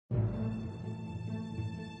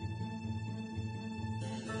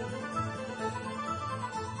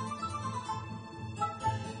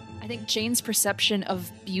think Jane's perception of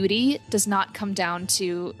beauty does not come down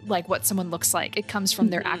to like what someone looks like. It comes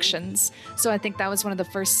from their actions. So I think that was one of the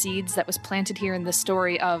first seeds that was planted here in the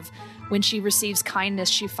story of when she receives kindness,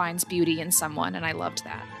 she finds beauty in someone. And I loved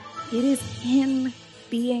that. It is in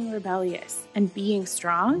being rebellious and being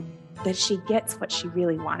strong that she gets what she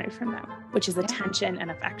really wanted from them, which is attention and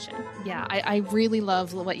affection. Yeah, I really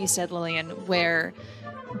love what you said, Lillian, where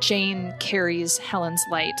Jane carries Helen's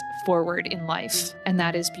light forward in life. And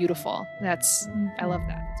that is beautiful. I love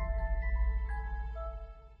that.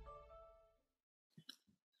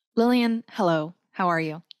 Lillian, hello. How are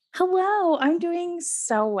you? Hello, I'm doing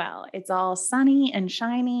so well. It's all sunny and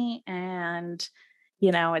shiny and,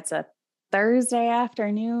 it's a Thursday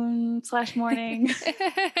afternoon / morning.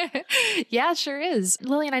 Yeah, it sure is.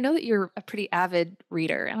 Lillian, I know that you're a pretty avid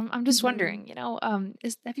reader. And I'm just wondering,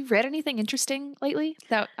 have you read anything interesting lately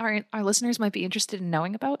that our listeners might be interested in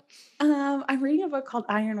knowing about? I'm reading a book called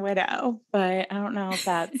Iron Widow, but I don't know if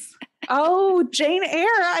that's... Oh, Jane Eyre.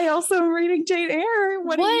 I also am reading Jane Eyre.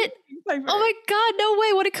 What? Oh my God, no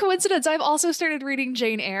way. What a coincidence. I've also started reading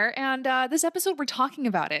Jane Eyre, and this episode we're talking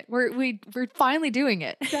about it. We're finally doing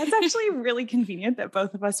it. That's actually really convenient that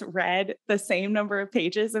both of us read the same number of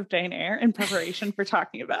pages of Jane Eyre in preparation for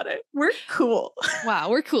talking about it. We're cool. Wow,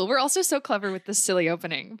 we're cool. We're also so clever with this silly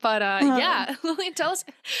opening. But yeah, Lillian, tell us,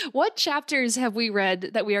 what chapters have we read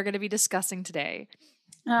that we are going to be discussing today?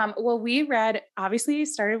 Well, we obviously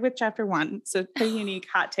started with chapter 1. So a unique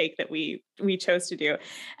hot take that we chose to do.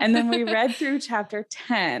 And then we read through chapter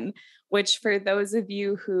 10, which for those of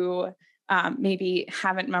you who maybe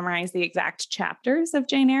haven't memorized the exact chapters of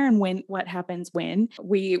Jane Eyre and what happens when,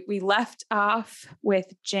 we left off with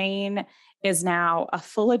Jane is now a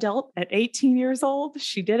full adult at 18 years old.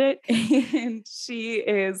 She did it. And she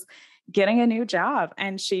is getting a new job.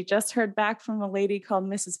 And she just heard back from a lady called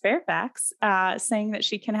Mrs. Fairfax saying that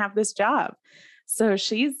she can have this job. So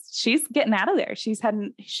she's getting out of there. She's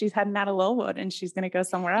heading out of Lilwood and she's going to go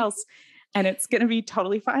somewhere else. And it's going to be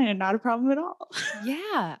totally fine and not a problem at all.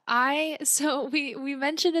 Yeah. So we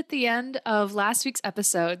mentioned at the end of last week's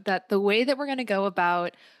episode that the way that we're going to go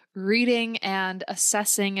about reading and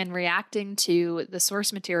assessing and reacting to the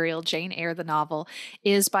source material, Jane Eyre, the novel,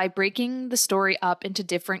 is by breaking the story up into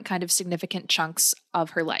different kind of significant chunks of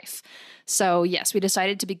her life. So yes, we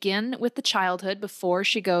decided to begin with the childhood before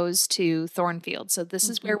she goes to Thornfield. So this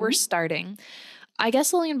is where we're starting. I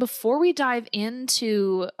guess, Lillian, before we dive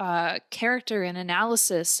into character and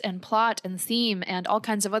analysis and plot and theme and all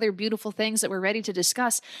kinds of other beautiful things that we're ready to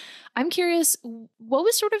discuss, I'm curious, what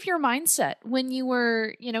was sort of your mindset when you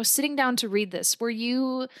were, sitting down to read this? Were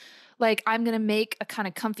you like, I'm going to make a kind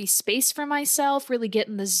of comfy space for myself, really get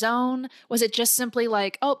in the zone? Was it just simply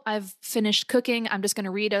like, oh, I've finished cooking, I'm just going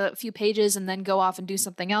to read a few pages and then go off and do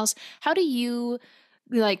something else? How do you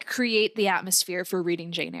create the atmosphere for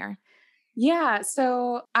reading Jane Eyre? Yeah.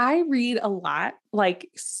 So I read a lot,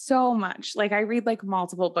 so much. I read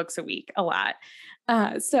multiple books a week, a lot.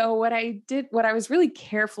 So what I was really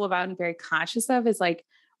careful about and very conscious of is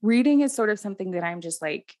reading is sort of something that I'm just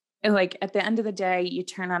like at the end of the day, you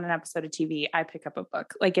turn on an episode of TV, I pick up a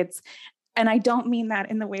book. And I don't mean that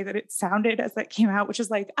in the way that it sounded as that came out, which is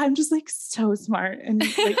I'm just so smart. And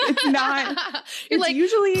it's not, it's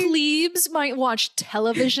usually plebes might watch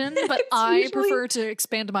television, but I prefer to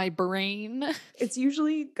expand my brain. It's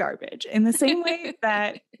usually garbage in the same way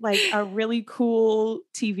that a really cool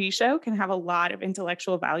TV show can have a lot of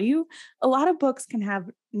intellectual value. A lot of books can have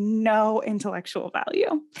no intellectual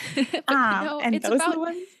value. And those are the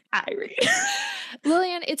ones I read.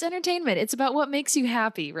 Lillian, it's entertainment. It's about what makes you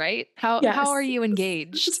happy, right? How are you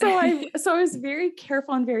engaged? So I was very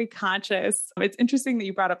careful and very conscious. It's interesting that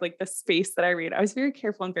you brought up the space that I read. I was very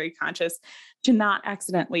careful and very conscious to not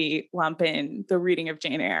accidentally lump in the reading of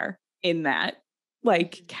Jane Eyre in that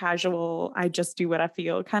casual, I just do what I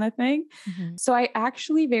feel kind of thing. Mm-hmm. So I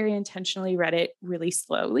actually very intentionally read it really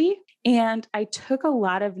slowly and I took a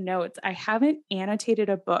lot of notes. I haven't annotated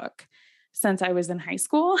a book since I was in high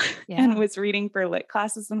school and was reading for lit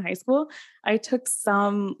classes in high school. I took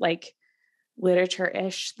some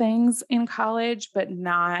literature-ish things in college, but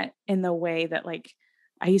not in the way that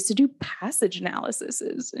I used to do passage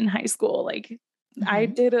analyses in high school. I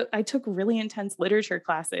took really intense literature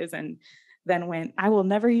classes and then went, I will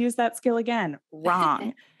never use that skill again.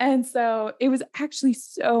 Wrong. And so it was actually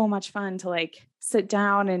so much fun to sit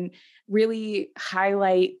down and really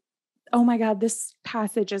highlight, oh my God, this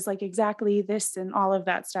passage is exactly this and all of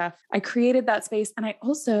that stuff. I created that space. And I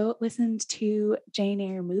also listened to Jane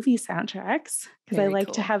Eyre movie soundtracks because I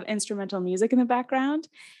like to have instrumental music in the background.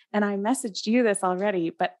 And I messaged you this already,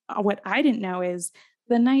 but what I didn't know is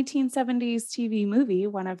the 1970s TV movie,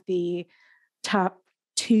 one of the top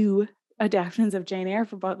two adaptations of Jane Eyre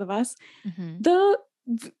for both of us. Mm-hmm. The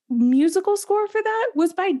musical score for that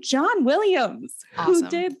was by John Williams, who Awesome.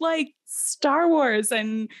 did like Star Wars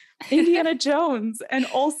and Indiana Jones, and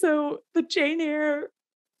also the Jane Eyre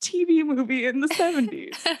TV movie in the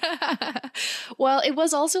 70s. Well, it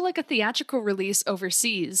was also like a theatrical release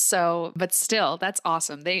overseas. So, but still, that's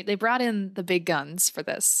awesome. They brought in the big guns for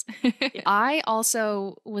this. Yeah. I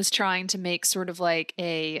also was trying to make sort of like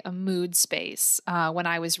a mood space when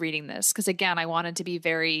I was reading this. Because again, I wanted to be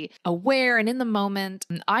very aware and in the moment.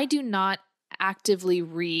 I do not actively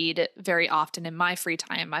read very often in my free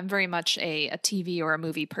time. I'm very much a TV or a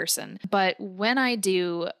movie person. But when I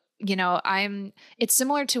do, it's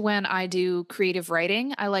similar to when I do creative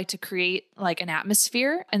writing. I like to create like an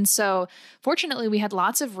atmosphere. And so fortunately we had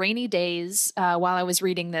lots of rainy days while I was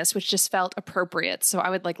reading this, which just felt appropriate. So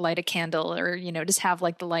I would like light a candle or, just have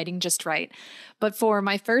like the lighting just right. But for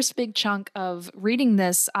my first big chunk of reading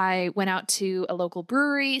this, I went out to a local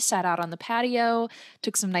brewery, sat out on the patio,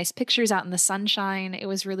 took some nice pictures out in the sunshine. It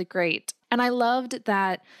was really great. And I loved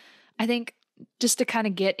that. I think just to kind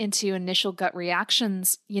of get into initial gut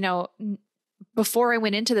reactions, before I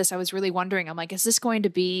went into this, I was really wondering, I'm like, is this going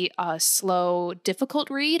to be a slow,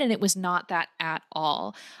 difficult read? And it was not that at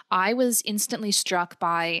all. I was instantly struck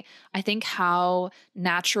by, I think, how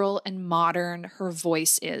natural and modern her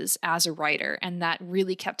voice is as a writer. And that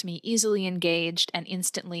really kept me easily engaged and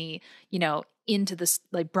instantly, into this,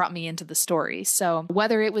 like brought me into the story. So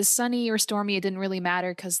whether it was sunny or stormy, it didn't really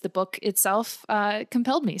matter because the book itself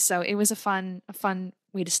compelled me. So it was a fun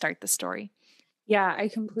way to start the story. Yeah, I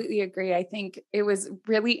completely agree. I think it was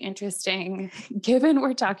really interesting, given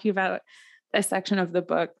we're talking about a section of the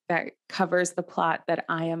book that covers the plot that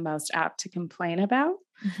I am most apt to complain about,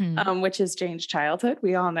 which is Jane's childhood.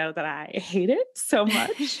 We all know that I hate it so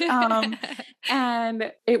much.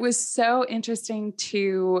 And it was so interesting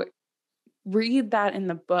to read that in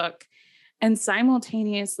the book and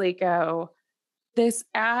simultaneously go, this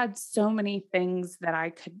adds so many things that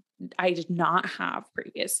I did not have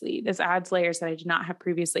previously. This adds layers that I did not have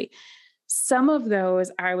previously. Some of those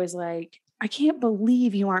I was like, I can't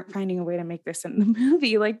believe you aren't finding a way to make this in the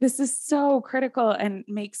movie. Like, this is so critical and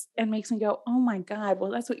makes me go, oh my God, well,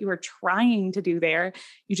 that's what you were trying to do there.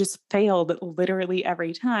 You just failed literally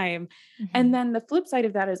every time. And then the flip side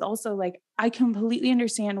of that is also like, I completely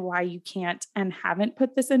understand why you can't and haven't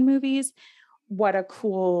put this in movies. What a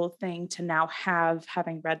cool thing to now have,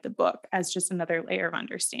 having read the book, as just another layer of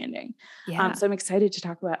understanding. Yeah. So I'm excited to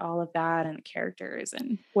talk about all of that and the characters.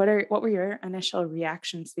 And what were your initial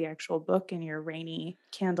reactions to the actual book in your rainy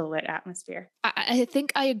candlelit atmosphere? I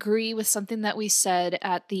think I agree with something that we said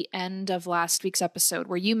at the end of last week's episode,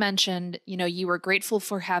 where you mentioned, you were grateful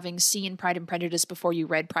for having seen Pride and Prejudice before you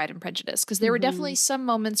read Pride and Prejudice. Because there were definitely some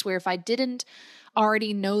moments where if I didn't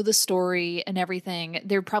already know the story and everything,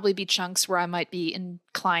 there'd probably be chunks where I might be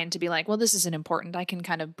inclined to be like, well, this isn't important. I can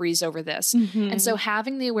kind of breeze over this. And so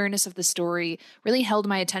having the awareness of the story really held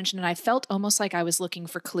my attention. And I felt almost like I was looking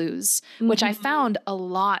for clues, which I found a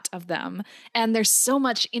lot of them. And there's so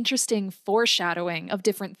much interesting foreshadowing of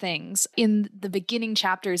different things in the beginning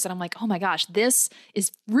chapters that I'm like, oh my gosh, this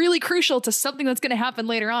is really crucial to something that's going to happen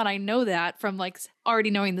later on. I know that from like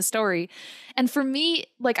already knowing the story. And for me,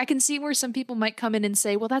 like, I can see where some people might come in and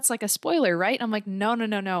say, well, that's like a spoiler, right? I'm like,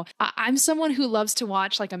 no. I'm someone who loves to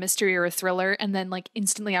watch like a mystery or a thriller, and then like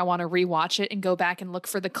instantly I want to rewatch it and go back and look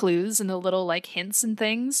for the clues and the little like hints and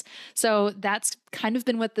things. So that's kind of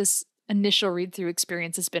been what this initial read through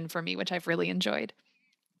experience has been for me, which I've really enjoyed.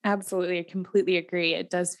 Absolutely. I completely agree.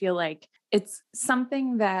 It does feel like it's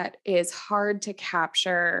something that is hard to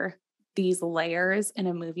capture these layers in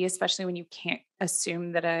a movie, especially when you can't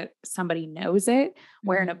assume that somebody knows it,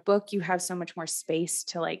 where in a book you have so much more space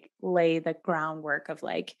to like lay the groundwork of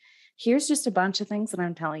like, here's just a bunch of things that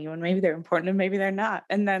I'm telling you, and maybe they're important and maybe they're not.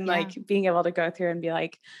 And then like being able to go through and be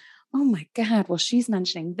like, oh my God, well, she's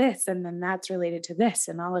mentioning this, and then that's related to this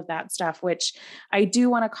and all of that stuff, which I do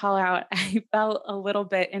want to call out. I felt a little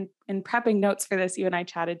bit in prepping notes for this. You and I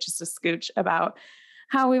chatted just a scooch about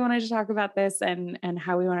how we wanted to talk about this and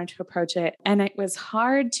how we wanted to approach it. And it was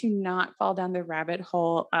hard to not fall down the rabbit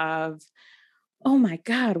hole of, oh my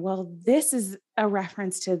God, well, this is a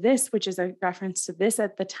reference to this, which is a reference to this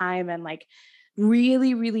at the time. And like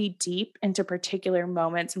really, really deep into particular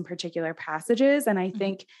moments and particular passages. And I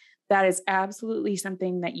think that is absolutely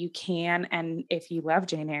something that you can, and if you love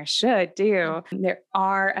Jane Eyre, should do. There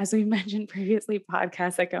are, as we mentioned previously,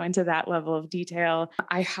 podcasts that go into that level of detail.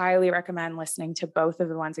 I highly recommend listening to both of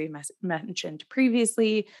the ones we mentioned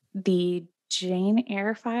previously. The Jane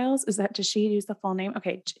Eyre Files. Does she use the full name?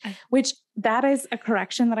 Okay. I- Which that is a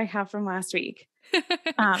correction that I have from last week.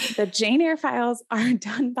 The Jane Eyre Files are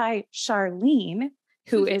done by Charlene,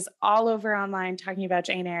 who is all over online talking about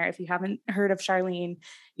Jane Eyre. If you haven't heard of Charlene,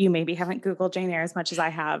 you maybe haven't Googled Jane Eyre as much as I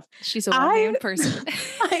have. She's a well-named person.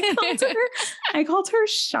 I called her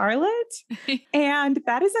Charlotte, and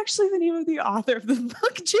that is actually the name of the author of the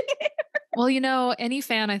book, Jane Eyre. Well, any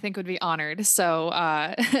fan I think would be honored. So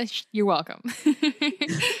you're welcome.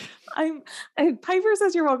 Piper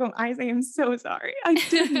says you're welcome. I say I'm so sorry. I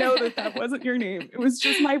didn't know that wasn't your name. It was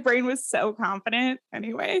just my brain was so confident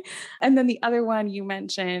anyway. And then the other one you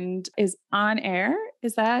mentioned is On Air.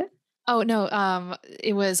 Is that? Oh no,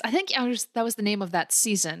 it was. I think that was the name of that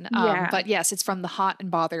season. Yeah. But yes, it's from the Hot and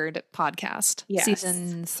Bothered podcast, Yes.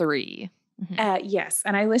 season 3. Mm-hmm. Yes,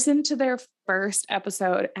 and I listened to their first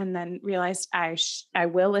episode and then realized I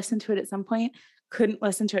will listen to it at some point. Couldn't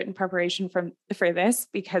listen to it in preparation for this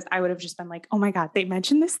because I would have just been like, oh my God, they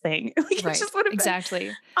mentioned this thing. Like, right. It just would have exactly.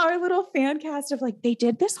 been our little fan cast of like, they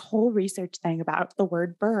did this whole research thing about the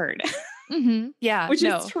word bird. Mm-hmm. Yeah. Which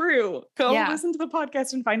is true. Go listen to the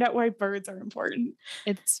podcast and find out why birds are important.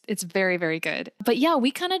 It's very, very good. But yeah,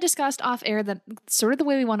 we kind of discussed off air that sort of the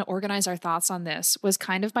way we want to organize our thoughts on this was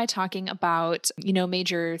kind of by talking about,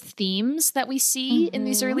 major themes that we see in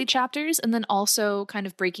these early chapters, and then also kind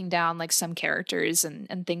of breaking down like some characters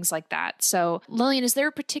and things like that. So Lillian, is there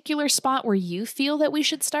a particular spot where you feel that we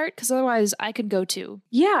should start? Because otherwise I could go too.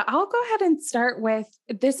 Yeah, I'll go ahead and start with,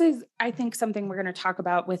 this is, I think, something we're going to talk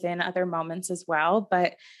about within other moments as well.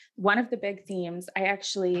 But one of the big themes, I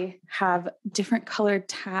actually have different colored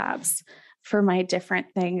tabs for my different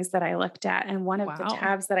things that I looked at. And one of the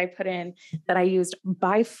tabs that I put in that I used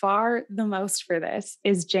by far the most for this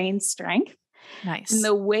is Jane's strength. Nice. And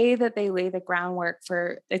the way that they lay the groundwork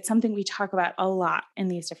for, it's something we talk about a lot in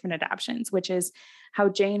these different adaptations, which is how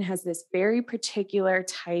Jane has this very particular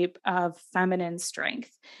type of feminine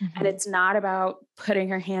strength. Mm-hmm. And it's not about putting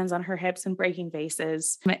her hands on her hips and breaking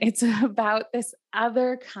vases. It's about this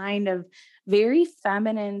other kind of very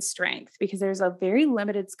feminine strength, because there's a very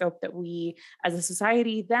limited scope that we as a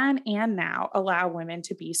society then and now allow women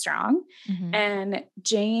to be strong. Mm-hmm. And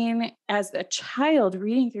Jane, as a child,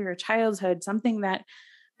 reading through her childhood, something that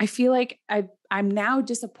I feel like I'm now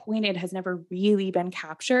disappointed has never really been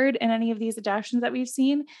captured in any of these adaptations that we've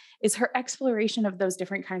seen, is her exploration of those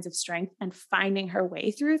different kinds of strength and finding her way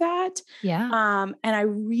through that. Yeah. And I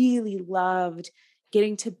really loved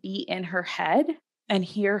getting to be in her head and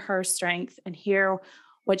hear her strength and hear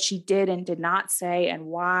what she did and did not say and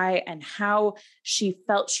why and how she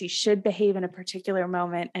felt she should behave in a particular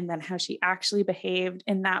moment and then how she actually behaved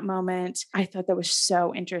in that moment. I thought that was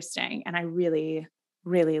so interesting. And I really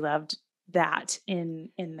loved that in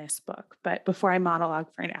this book. But before I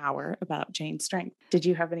monologue for an hour about Jane's strength, did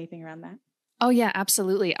you have anything around that? Oh yeah,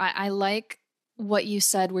 absolutely. I like what you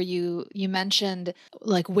said where you mentioned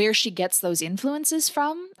like where she gets those influences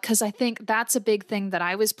from, because I think that's a big thing that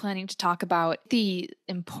I was planning to talk about. The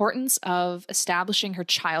importance of establishing her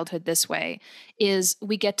childhood this way is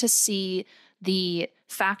we get to see the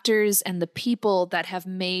factors and the people that have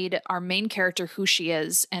made our main character who she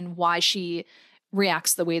is and why she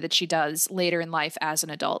reacts the way that she does later in life as an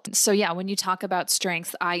adult. So yeah, when you talk about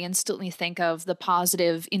strength, I instantly think of the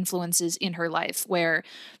positive influences in her life, where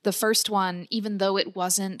the first one, even though it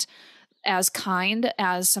wasn't as kind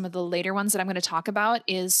as some of the later ones that I'm going to talk about,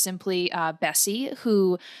 is simply Bessie,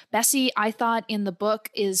 who I thought in the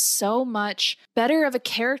book is so much better of a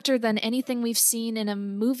character than anything we've seen in a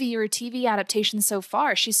movie or a TV adaptation so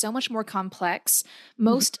far. She's so much more complex.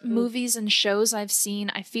 Most movies and shows I've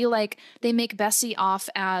seen, I feel like they make Bessie off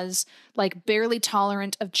as like barely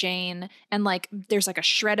tolerant of Jane and like there's like a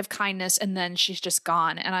shred of kindness and then she's just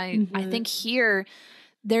gone. And I think here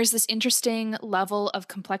there's this interesting level of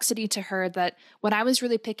complexity to her that what I was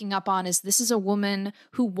really picking up on is this is a woman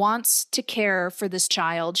who wants to care for this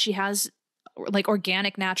child. She has like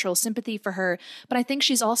organic, natural sympathy for her. But I think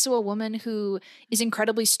she's also a woman who is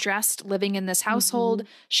incredibly stressed living in this household.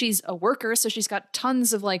 She's a worker, so she's got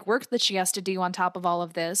tons of like work that she has to do on top of all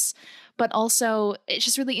of this. But also, it's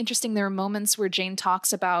just really interesting. There are moments where Jane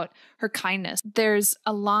talks about her kindness. There's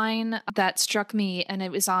a line that struck me, and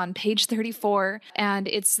it was on page 34. And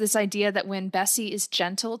it's this idea that when Bessie is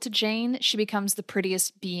gentle to Jane, she becomes the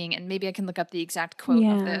prettiest being. And maybe I can look up the exact quote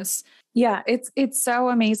of this. Yeah, it's so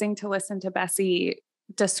amazing to listen to Bessie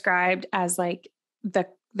described as like the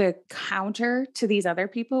counter to these other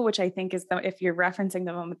people, which I think is if you're referencing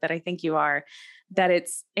the moment that I think you are, that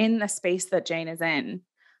it's in the space that Jane is in,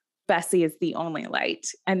 Bessie is the only light.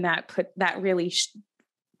 And that really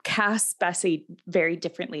casts Bessie very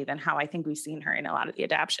differently than how I think we've seen her in a lot of the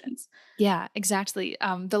adaptions. Yeah, exactly.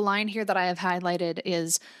 The line here that I have highlighted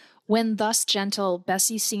is, when thus gentle,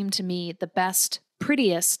 Bessie seemed to me the best,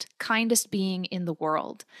 prettiest, kindest being in the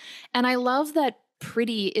world. And I love that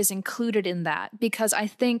pretty is included in that, because I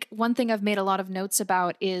think one thing I've made a lot of notes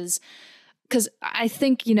about is, because I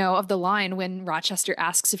think, of the line when Rochester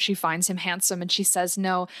asks if she finds him handsome and she says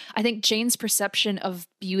no, I think Jane's perception of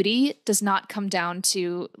beauty does not come down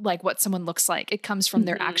to like what someone looks like. It comes from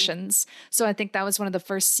their actions. So I think that was one of the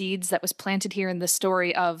first seeds that was planted here in the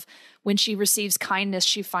story of, when she receives kindness,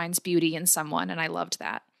 she finds beauty in someone. And I loved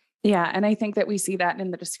that. Yeah. And I think that we see that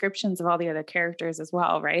in the descriptions of all the other characters as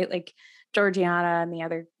well, right? Like Georgiana and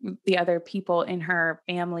the other people in her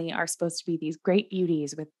family are supposed to be these great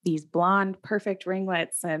beauties with these blonde, perfect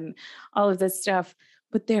ringlets and all of this stuff,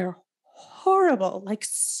 but they're horrible, like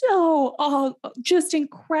so all just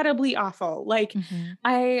incredibly awful. Like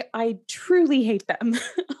I truly hate them.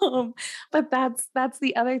 But that's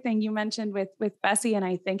the other thing you mentioned with Bessie. And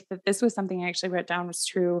I think that this was something I actually wrote down was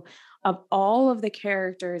true of all of the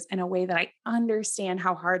characters in a way that I understand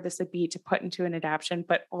how hard this would be to put into an adaptation,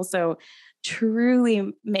 but also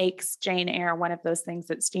truly makes Jane Eyre one of those things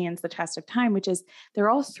that stands the test of time, which is they're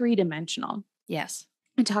all three-dimensional. Yes.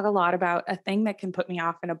 I talk a lot about a thing that can put me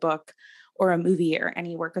off in a book or a movie or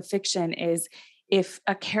any work of fiction is if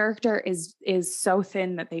a character is so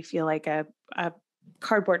thin that they feel like a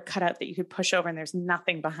cardboard cutout that you could push over and there's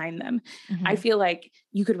nothing behind them. I feel like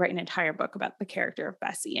you could write an entire book about the character of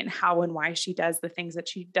Bessie and how and why she does the things that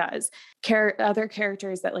she does. Other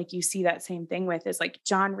characters that like you see that same thing with is like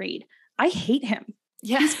John Reed. I hate him.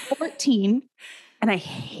 Yeah. He's 14 and I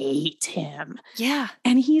hate him. Yeah.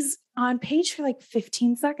 And he's on page for like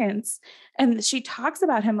 15 seconds. And she talks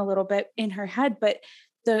about him a little bit in her head, but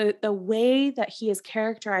the way that he is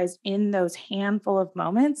characterized in those handful of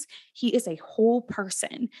moments, he is a whole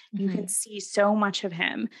person. You can see so much of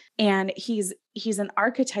him. And he's an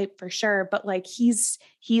archetype for sure, but like he's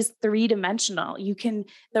three-dimensional.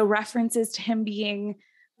 The references to him being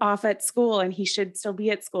off at school and he should still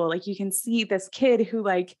be at school. Like you can see this kid who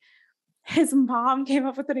like his mom came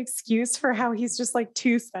up with an excuse for how he's just like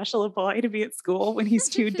too special a boy to be at school when he's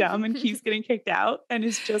too dumb and keeps getting kicked out and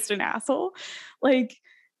is just an asshole. Like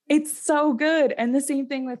it's so good. And the same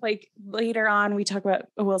thing with like later on,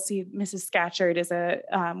 we'll see Mrs. Scatcherd as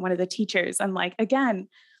one of the teachers. I'm like, again,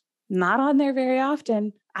 not on there very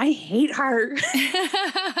often. I hate her.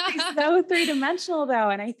 She's so three-dimensional though.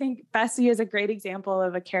 And I think Bessie is a great example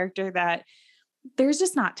of a character that there's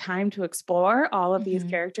just not time to explore all of these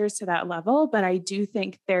characters to that level. But I do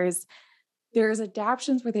think there's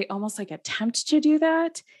adaptions where they almost like attempt to do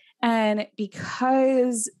that. And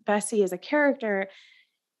because Bessie is a character,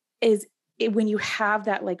 when you have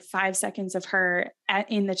that like 5 seconds of her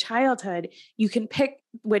in the childhood, you can pick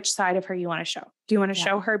which side of her you want to show. Do you want to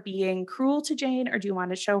show her being cruel to Jane, or do you want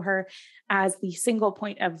to show her as the single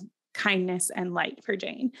point of kindness and light for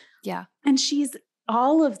Jane? Yeah. And she's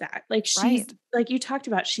all of that. Like she's like you talked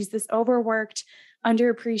about, she's this overworked,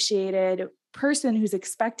 underappreciated person who's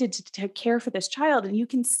expected to care for this child. And you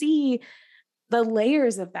can see the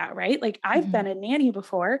layers of that, right? Like I've been a nanny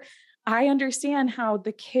before. I understand how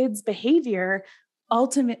the kid's behavior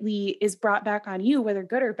ultimately is brought back on you, whether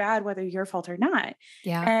good or bad, whether your fault or not.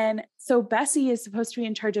 Yeah. And so Bessie is supposed to be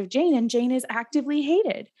in charge of Jane, and Jane is actively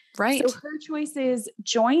hated. Right. So her choice is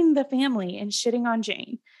join the family in shitting on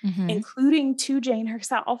Jane, including to Jane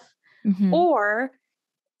herself, or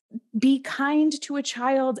be kind to a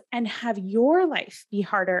child and have your life be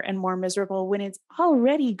harder and more miserable when it's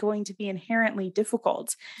already going to be inherently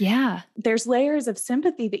difficult. Yeah. There's layers of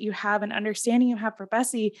sympathy that you have and understanding you have for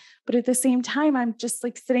Bessie. But at the same time, I'm just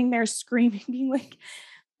like sitting there screaming, being like,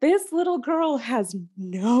 this little girl has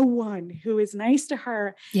no one who is nice to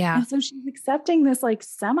her. Yeah. And so she's accepting this like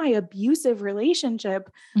semi-abusive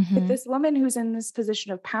relationship with this woman who's in this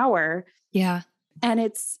position of power. Yeah. And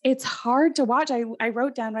it's hard to watch. I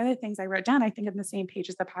wrote down one of the things I wrote down, I think on the same page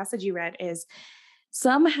as the passage you read, is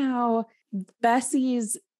somehow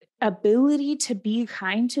Bessie's ability to be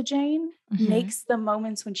kind to Jane makes the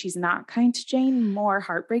moments when she's not kind to Jane more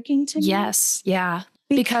heartbreaking to me. Yes. Yeah.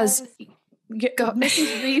 Because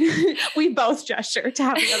Mrs. Reed, we both gesture to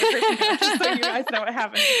have the other person go, just so you guys know what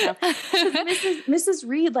happens. Mrs.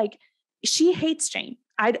 Reed, like, she hates Jane.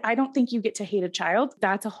 I don't think you get to hate a child.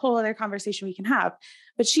 That's a whole other conversation we can have.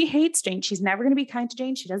 But she hates Jane. She's never going to be kind to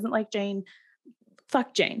Jane. She doesn't like Jane.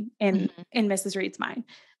 Fuck Jane in Mrs. Reed's mind.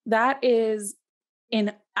 That is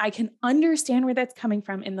And I can understand where that's coming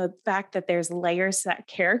from in the fact that there's layers to that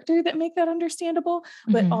character that make that understandable.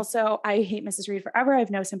 But Mhm. also, I hate Mrs. Reed forever. I have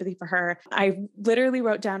no sympathy for her. I literally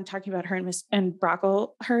wrote down talking about her and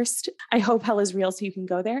Brocklehurst. I hope hell is real so you can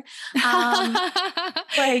go there.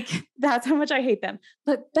 Like, that's how much I hate them.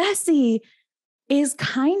 But Bessie is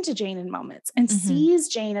kind to Jane in moments and Mhm. sees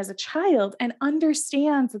Jane as a child and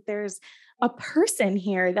understands that there's a person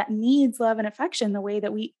here that needs love and affection the way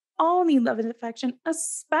that we all need love and affection,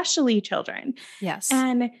 especially children. Yes.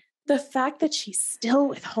 And the fact that she still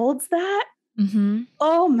withholds that, Mhm.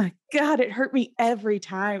 oh my God, it hurt me every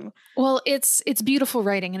time. Well, it's beautiful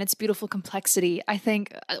writing and it's beautiful complexity. I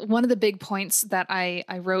think one of the big points that I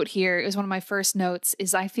wrote here is one of my first notes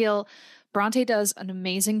is I feel Bronte does an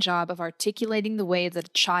amazing job of articulating the way that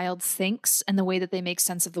a child thinks and the way that they make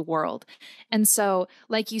sense of the world. And so,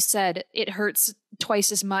 like you said, it hurts twice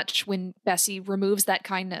as much when Bessie removes that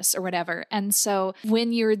kindness or whatever. And so,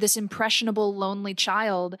 when you're this impressionable, lonely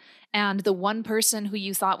child and the one person who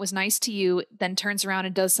you thought was nice to you then turns around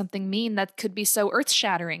and does something mean, that could be so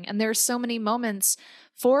earth-shattering. And there are so many moments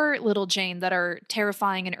for little Jane that are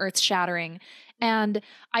terrifying and earth-shattering. And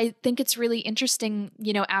I think it's really interesting,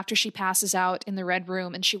 after she passes out in the red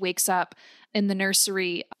room and she wakes up in the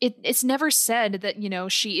nursery, it's never said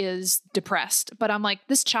that, she is depressed. But I'm like,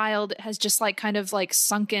 this child has just like kind of like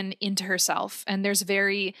sunken into herself. And there's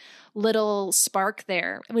very little spark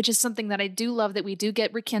there, which is something that I do love that we do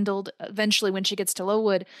get rekindled eventually when she gets to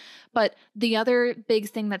Lowood. But the other big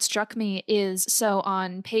thing that struck me is, so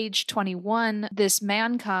on page 21, this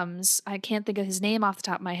man comes. I can't think of his name off the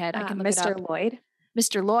top of my head. I can look it Mr. up. Lloyd.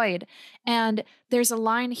 Mr. Lloyd. And there's a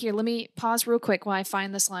line here. Let me pause real quick while I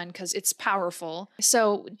find this line because it's powerful.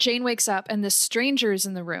 So Jane wakes up and this stranger is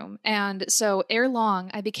in the room. And so ere long,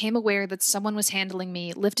 I became aware that someone was handling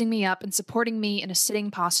me, lifting me up and supporting me in a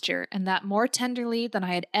sitting posture, and that more tenderly than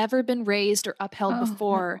I had ever been raised or upheld Oh,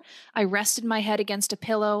 before, no. I rested my head against a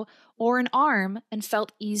pillow or an arm and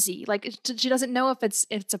felt easy. Like she doesn't know if it's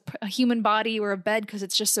a human body or a bed because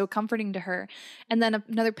it's just so comforting to her. And then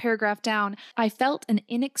another paragraph down, I felt an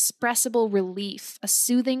inexpressible relief, a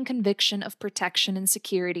soothing conviction of protection and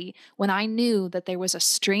security when I knew that there was a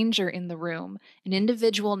stranger in the room, an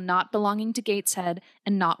individual not belonging to Gateshead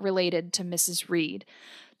and not related to Mrs. Reed.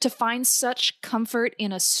 To find such comfort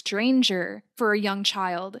in a stranger for a young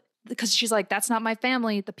child, because she's like, that's not my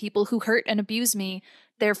family, the people who hurt and abuse me,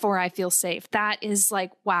 therefore I feel safe. That is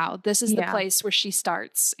like, wow, this is the Yeah. place where she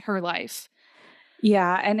starts her life.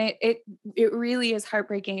 Yeah, and it really is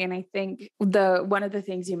heartbreaking. And I think the one of the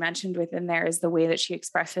things you mentioned within there is the way that she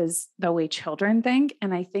expresses the way children think.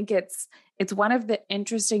 And I think it's one of the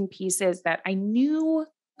interesting pieces that I knew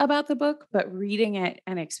about the book, but reading it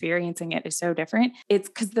and experiencing it is so different. It's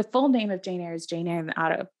because the full name of Jane Eyre is Jane Eyre, an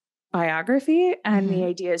autobiography. And the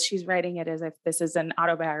idea is she's writing it as if this is an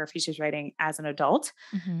autobiography she's writing as an adult,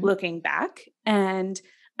 looking back. And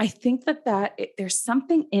I think there's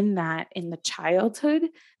something in that in the childhood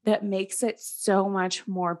that makes it so much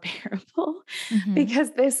more bearable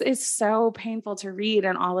because this is so painful to read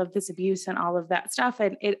and all of this abuse and all of that stuff.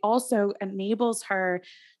 And it also enables her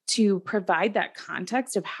to provide that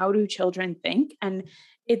context of how do children think. And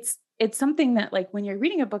it's something that, like, when you're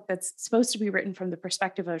reading a book that's supposed to be written from the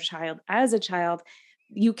perspective of a child, as a child,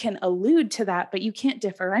 you can allude to that, but you can't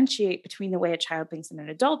differentiate between the way a child thinks and an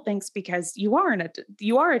adult thinks because you are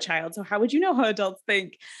a child. So how would you know how adults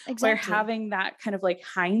think? Where Exactly. having that kind of like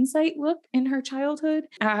hindsight look in her childhood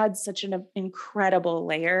adds such an incredible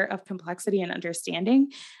layer of complexity and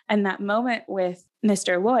understanding. And that moment with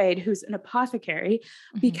Mr. Lloyd, who's an apothecary,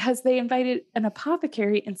 because they invited an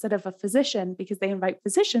apothecary instead of a physician, because they invite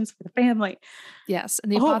physicians for the family. Yes,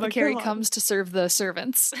 and the Oh my apothecary God. comes to serve the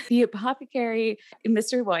servants. The apothecary,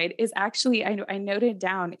 Mr. Lloyd, is actually, I noted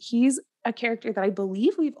down, he's a character that I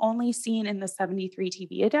believe we've only seen in the 73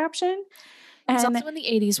 TV adaptation. He's And also in the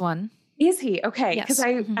 80s one. is he? Okay. Because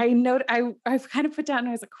Yes. I've kind of put down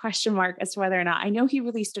as a question mark as to whether or not I know he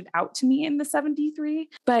really stood out to me in the 73,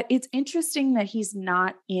 but it's interesting that he's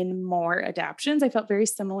not in more adaptions. I felt very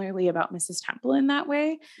similarly about Mrs. Temple in that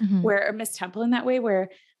way, where Miss Temple in that way, where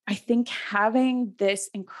I think having this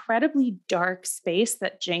incredibly dark space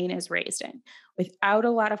that Jane is raised in, without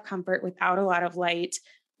a lot of comfort, without a lot of light,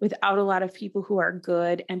 without a lot of people who are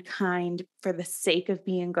good and kind for the sake of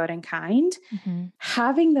being good and kind,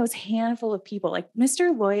 having those handful of people, like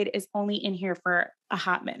Mr. Lloyd is only in here for a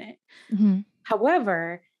hot minute.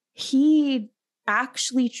 However, he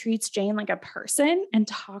actually treats Jane like a person and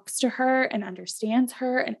talks to her and understands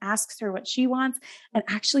her and asks her what she wants and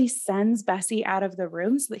actually sends Bessie out of the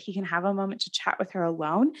room so that he can have a moment to chat with her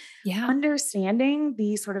alone. Yeah. Understanding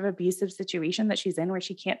the sort of abusive situation that she's in where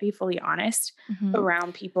she can't be fully honest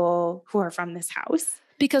around people who are from this house.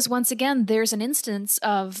 Because once again, there's an instance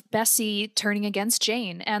of Bessie turning against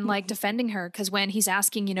Jane and like defending her. Because when he's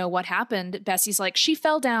asking, what happened, Bessie's like, she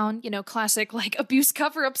fell down, classic like abuse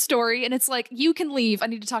cover-up story. And it's like, you can leave. I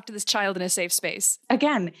need to talk to this child in a safe space.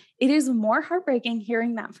 Again, it is more heartbreaking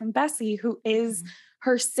hearing that from Bessie, who is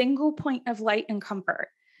her single point of light and comfort.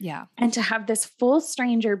 Yeah. And to have this full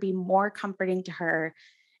stranger be more comforting to her,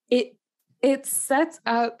 it sets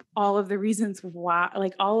up all of the reasons why,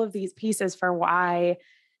 like all of these pieces for why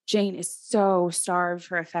Jane is so starved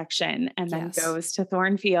for affection and then goes to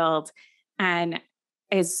Thornfield and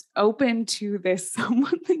is open to this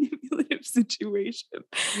somewhat manipulative situation.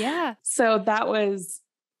 Yeah. So that was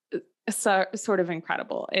sort of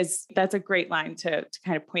incredible. That's a great line to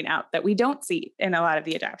kind of point out that we don't see in a lot of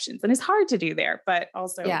the adaptions. And it's hard to do there, but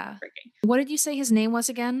also heartbreaking. What did you say his name was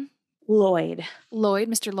again? Lloyd,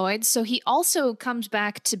 Mr. Lloyd. So he also comes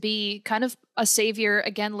back to be kind of a savior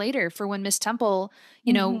again later for when Miss Temple,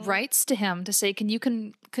 writes to him to say, can you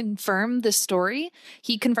confirm this story?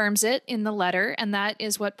 He confirms it in the letter. And that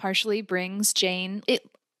is what partially brings Jane, it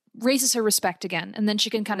raises her respect again. And then she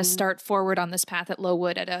can kind of start forward on this path at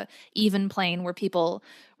Lowood at a even plane where people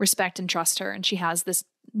respect and trust her. And she has this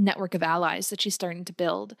network of allies that she's starting to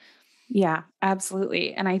build. Yeah,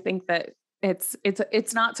 absolutely. And I think that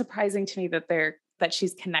it's not surprising to me that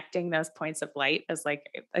she's connecting those points of light as like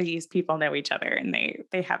these people know each other and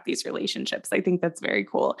they have these relationships. I think that's very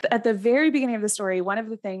cool. At the very beginning of the story, one of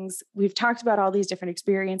the things we've talked about all these different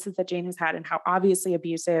experiences that Jane has had and how obviously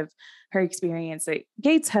abusive her experience at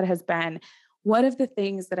Gateshead has been. One of the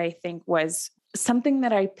things that I think was something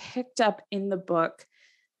that I picked up in the book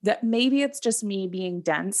that maybe it's just me being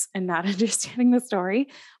dense and not understanding the story,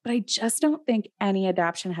 but I just don't think any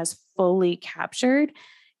adaptation has fully captured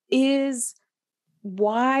is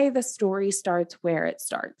why the story starts where it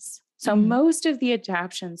starts. So most of the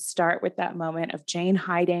adaptations start with that moment of Jane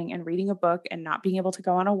hiding and reading a book and not being able to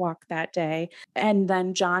go on a walk that day. And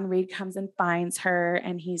then John Reed comes and finds her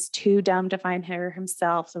and he's too dumb to find her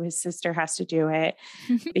himself. So his sister has to do it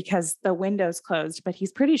because the window's closed, but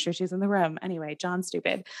he's pretty sure she's in the room. Anyway, John's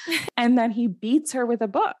stupid. And then he beats her with a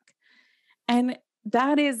book. And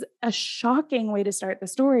that is a shocking way to start the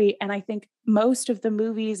story. And I think most of the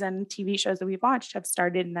movies and TV shows that we've watched have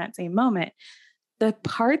started in that same moment. The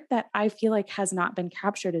part that I feel like has not been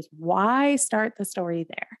captured is why start the story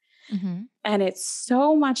there. And it's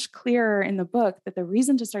so much clearer in the book that the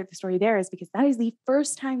reason to start the story there is because that is the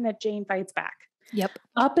first time that Jane fights back. Yep.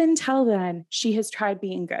 Up until then, she has tried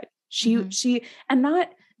being good. She and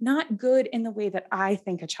not good in the way that I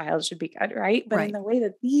think a child should be good, right? But in the way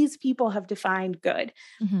that these people have defined good.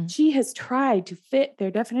 She has tried to fit their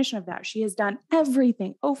definition of that. She has done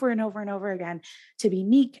everything over and over and over again to be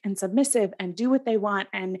meek and submissive and do what they want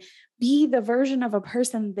and be the version of a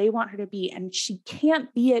person they want her to be. And she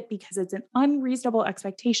can't be it because it's an unreasonable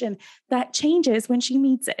expectation that changes when she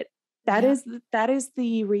meets it. That is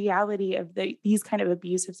the reality of these kind of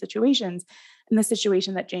abusive situations and the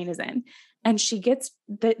situation that Jane is in. And she gets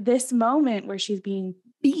this moment where she's being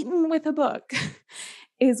beaten with a book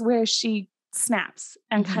is where she snaps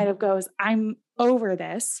and kind of goes, I'm over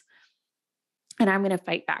this and I'm going to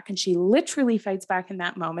fight back. And she literally fights back in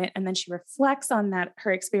that moment. And then she reflects on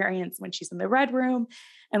her experience when she's in the Red Room.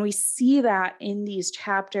 And we see that in these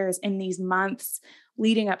chapters, in these months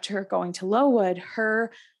leading up to her going to Lowood,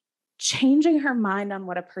 her changing her mind on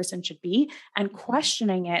what a person should be and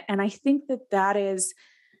questioning it. And I think that is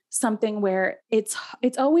something where it's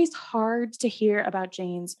always hard to hear about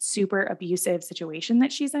Jane's super abusive situation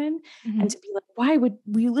that she's in and to be like, why would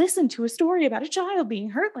we listen to a story about a child being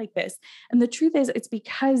hurt like this? And the truth is it's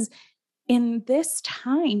because in this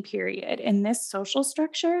time period, in this social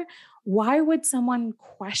structure, why would someone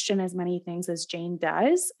question as many things as Jane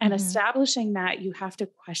does? And establishing that you have to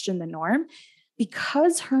question the norm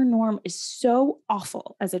because her norm is so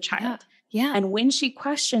awful as a child. Yeah. And when she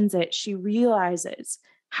questions it, she realizes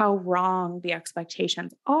how wrong the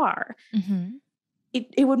expectations are.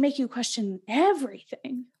 It would make you question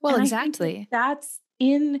everything. Well, and exactly. That's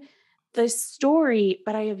in the story,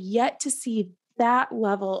 but I have yet to see that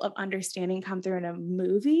level of understanding come through in a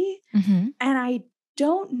movie. And I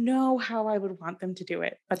don't know how I would want them to do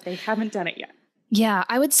it, but they haven't done it yet. Yeah,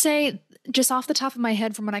 I would say just off the top of my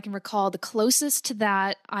head, from what I can recall, the closest to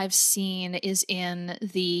that I've seen is in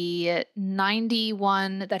the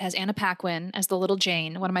 91 that has Anna Paquin as the little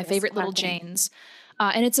Jane, one of my Yes, favorite little classic. Janes.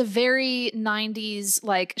 And it's a very 90s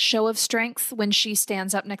like show of strength when she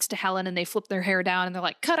stands up next to Helen and they flip their hair down and they're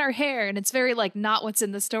like, cut our hair. And it's very like not what's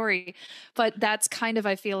in the story. But that's kind of,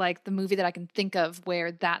 I feel like, the movie that I can think of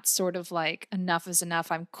where that's sort of like enough is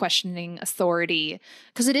enough. I'm questioning authority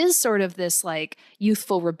because it is sort of this like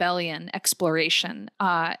youthful rebellion exploration.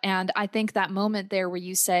 And I think that moment there where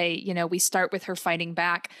you say, you know, we start with her fighting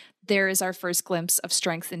back, there is our first glimpse of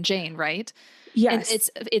strength in Jane, right? And Yes.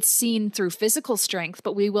 it's seen through physical strength,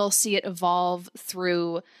 but we will see it evolve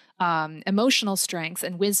through emotional strength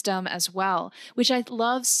and wisdom as well, which I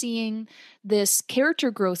love seeing this character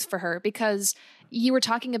growth for her because you were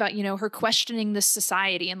talking about, you know, her questioning this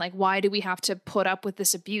society and like, why do we have to put up with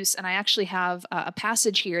this abuse? And I actually have a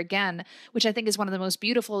passage here again, which I think is one of the most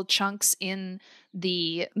beautiful chunks in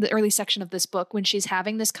the early section of this book when she's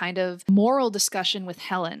having this kind of moral discussion with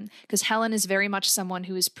Helen, because Helen is very much someone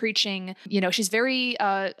who is preaching, you know, she's very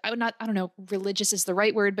I don't know, religious is the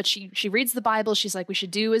right word, but she reads the Bible. She's like, we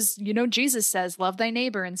should do as, you know, Jesus says, love thy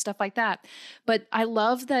neighbor and stuff like that. But I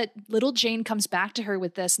love that little Jane comes back to her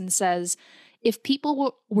with this and says, if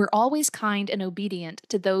people were always kind and obedient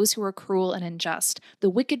to those who are cruel and unjust, the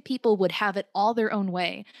wicked people would have it all their own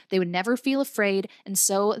way. They would never feel afraid, and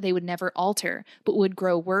so they would never alter, but would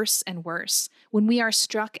grow worse and worse. When we are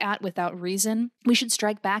struck at without reason, we should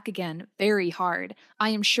strike back again very hard. I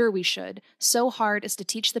am sure we should, so hard as to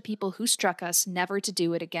teach the people who struck us never to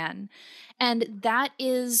do it again. And that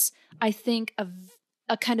is, I think,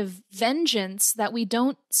 a kind of vengeance that we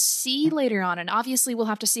don't see later on. And obviously, we'll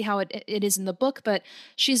have to see how it is in the book, but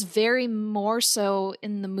she's very more so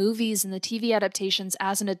in the movies and the TV adaptations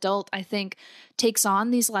as an adult, I think, takes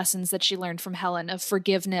on these lessons that she learned from Helen of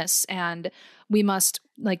forgiveness and we must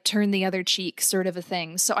like turn the other cheek sort of a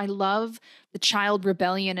thing. So I love the child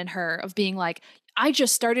rebellion in her of being like, I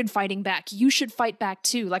just started fighting back. You should fight back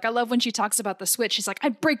too. Like, I love when she talks about the switch. She's like,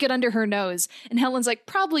 I'd break it under her nose. And Helen's like,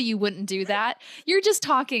 probably you wouldn't do that. You're just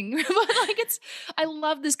talking. But like, I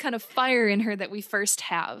love this kind of fire in her that we first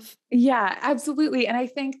have. Yeah, absolutely. And I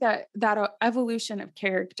think that evolution of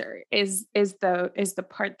character is the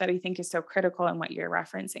part that I think is so critical in what you're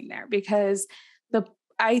referencing there, because the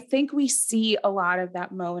I think we see a lot of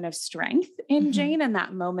that moment of strength in Mm-hmm. Jane and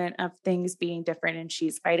that moment of things being different and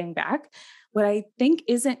she's fighting back. What I think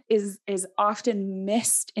isn't is often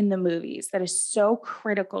missed in the movies that is so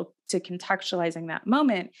critical to contextualizing that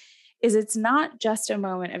moment is it's not just a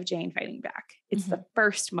moment of Jane fighting back. It's Mm-hmm. the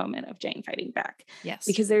first moment of Jane fighting back. Yes.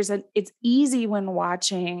 Because it's easy when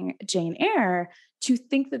watching Jane Eyre to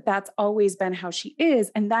think that that's always been how she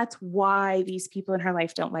is. And that's why these people in her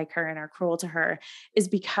life don't like her and are cruel to her, is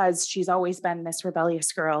because she's always been this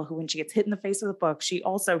rebellious girl who, when she gets hit in the face with a book, she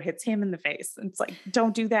also hits him in the face. And it's like,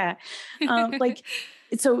 don't do that. Like,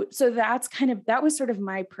 so that was sort of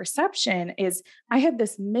my perception. Is I had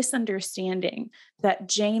this misunderstanding that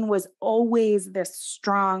Jane was always this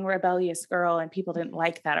strong, rebellious girl and people didn't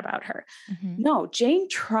like that about her. Mm-hmm. No, Jane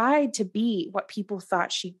tried to be what people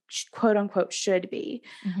thought she quote unquote should be,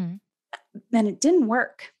 Mm-hmm. and it didn't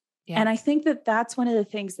work. Yeah. And I think that that's one of the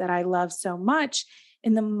things that I love so much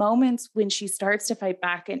in the moments when she starts to fight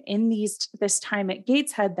back, and in this time at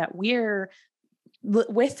Gateshead that we're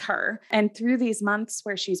with her, and through these months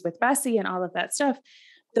where she's with Bessie and all of that stuff,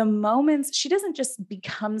 the moments she doesn't just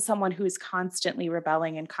become someone who is constantly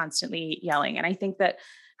rebelling and constantly yelling. And I think that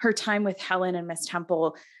her time with Helen and Miss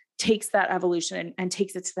Temple takes that evolution and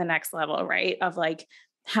takes it to the next level, right? Of like,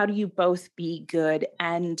 how do you both be good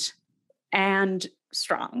and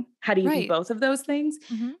strong? How do you be Right. both of those things?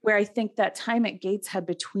 Mm-hmm. Where I think that time at Gateshead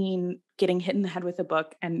between getting hit in the head with a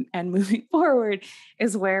book and moving forward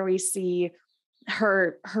is where we see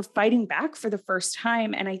her fighting back for the first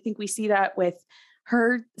time. And I think we see that with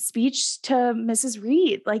her speech to Mrs.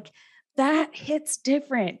 Reed. Like, that hits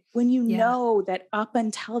different when you Yeah. know that up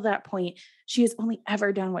until that point, she has only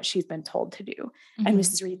ever done what she's been told to do. And Mm-hmm.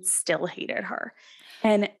 Mrs. Reed still hated her.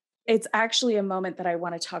 And it's actually a moment that I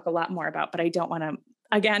want to talk a lot more about, but I don't want to,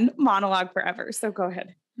 again, monologue forever. So go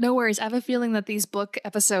ahead. No worries. I have a feeling that these book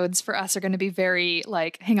episodes for us are going to be very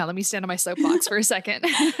like, hang on, let me stand on my soapbox for a second.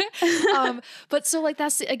 But so like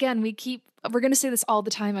that's again, we're going to say this all the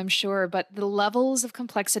time, I'm sure, but the levels of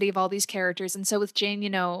complexity of all these characters. And so with Jane, you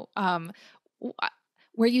know,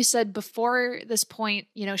 where you said before this point,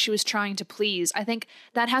 you know, she was trying to please, I think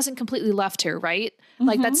that hasn't completely left her, right?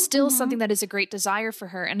 Like that's still something that is a great desire for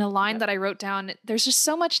her. And a line that I wrote down, there's just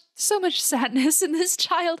so much sadness in this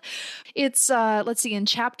child. It's let's see, in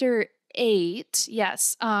chapter 8,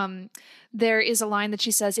 yes, there is a line that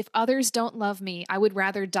she says, "If others don't love me, I would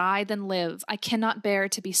rather die than live. I cannot bear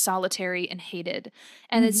to be solitary and hated."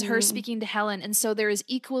 And it's her Mm-hmm. speaking to Helen. And so there is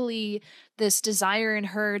equally this desire in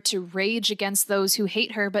her to rage against those who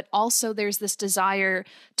hate her, but also there's this desire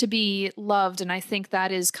to be loved. And I think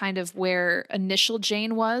that is kind of where initial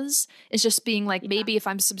Jane was, is just being like, Yeah. maybe if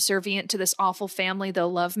I'm subservient to this awful family,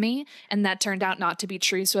 they'll love me. And that turned out not to be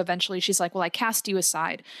true. So eventually she's like, well, I cast you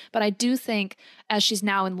aside. But I do think as she's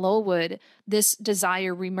now in Lowwood, this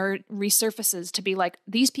desire resurfaces to be like,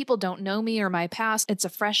 these people don't know me or my past. It's a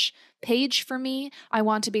fresh page for me. I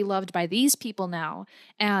want to be loved by these people now.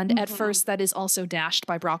 And at Mm-hmm. first, that is also dashed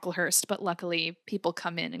by Brocklehurst, but luckily people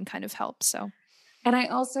come in and kind of help. So, And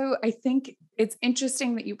I think it's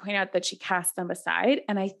interesting that you point out that she casts them aside.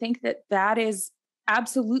 And I think that that is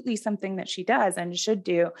absolutely something that she does and should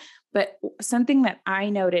do. But something that I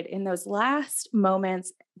noted in those last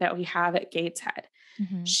moments that we have at Gateshead,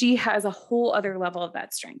 mhm. she has a whole other level of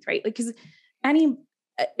that strength, right? Like, because any,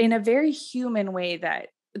 in a very human way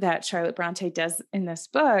that Charlotte Bronte does in this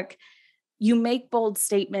book, you make bold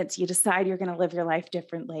statements, you decide you're going to live your life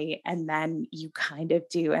differently, and then you kind of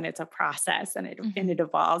do. And it's a process and it Mhm.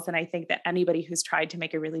 evolves. And I think that anybody who's tried to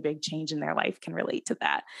make a really big change in their life can relate to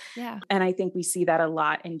that. Yeah. And I think we see that a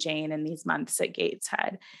lot in Jane in these months at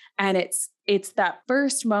Gateshead. And it's that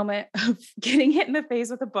first moment of getting hit in the face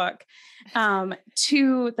with a book,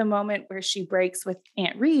 to the moment where she breaks with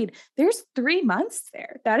Aunt Reed. There's 3 months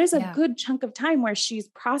there. That is a Yeah. good chunk of time where she's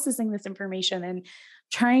processing this information and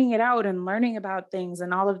trying it out and learning about things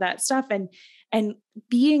and all of that stuff, and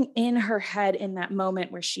being in her head in that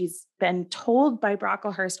moment where she's been told by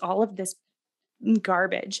Brocklehurst all of this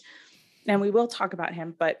garbage. And we will talk about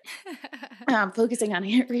him, but focusing on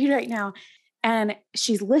Aunt Reed right now. And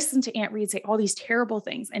she's listened to Aunt Reed say all these terrible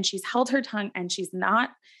things, and she's held her tongue and she's not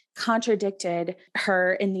contradicted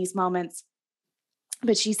her in these moments.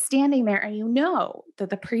 But she's standing there, and you know that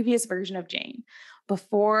the previous version of Jane,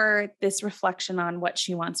 before this reflection on what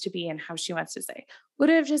she wants to be and how she wants to say, would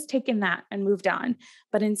have just taken that and moved on.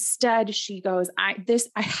 But instead, she goes, I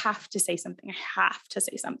have to say something. I have to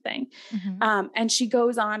say something. Mhm. And she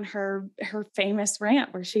goes on her famous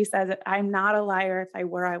rant where she says, "I'm not a liar. If I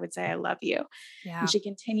were, I would say I love you." And Yeah. she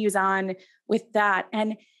continues on with that.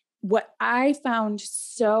 And what I found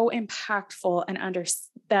so impactful and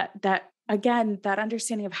that again, that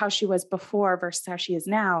understanding of how she was before versus how she is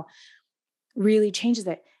now really changes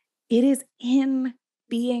it. It is in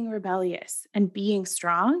being rebellious and being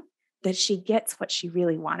strong that she gets what she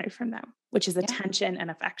really wanted from them, which is Yeah. attention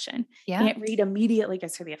and affection. Yeah. Aunt Reed immediately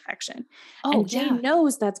gets her the affection. Oh, And Jane yeah.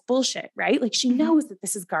 knows that's bullshit, right? Like, she Mhm. knows that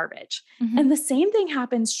this is garbage. Mhm. And the same thing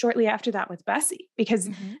happens shortly after that with Bessie, because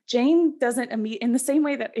Mhm. Jane doesn't in the same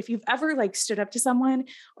way that if you've ever like stood up to someone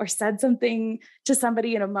or said something to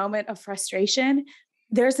somebody in a moment of frustration,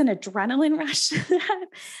 there's an adrenaline rush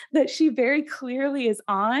that she very clearly is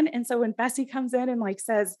on. And so when Bessie comes in and like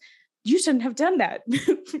says, "You shouldn't have done that,"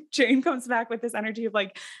 Jane comes back with this energy of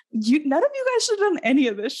like, none of you guys should have done any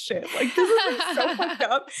of this shit. Like, this is like so fucked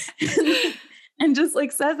up. And just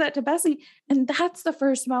like says that to Bessie. And that's the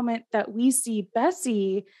first moment that we see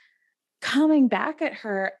Bessie coming back at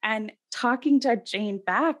her and talking to Jane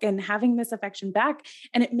back and having this affection back.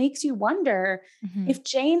 And it makes you wonder Mhm.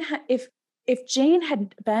 if if Jane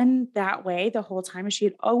had been that way the whole time, she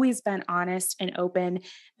had always been honest and open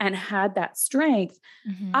and had that strength.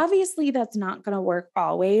 Mhm. Obviously, that's not going to work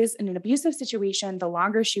always. In an abusive situation, the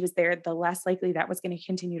longer she was there, the less likely that was going to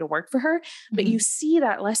continue to work for her. But you Mhm. see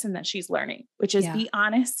that lesson that she's learning, which is Yeah. be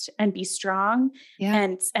honest and be strong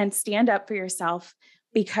Yeah. and stand up for yourself,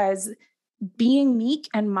 because being meek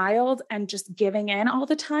and mild and just giving in all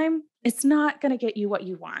the time, it's not going to get you what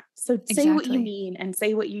you want. So say what you Exactly. mean and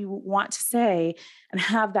say what you want to say and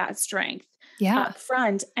have that strength Yeah. up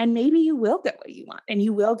front. And maybe you will get what you want and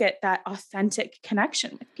you will get that authentic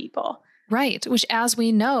connection with people. Right. Which, as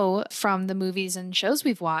we know from the movies and shows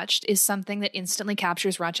we've watched, is something that instantly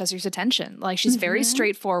captures Rochester's attention. Like, she's very Mm-hmm.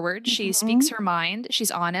 straightforward. She Mm-hmm. speaks her mind. She's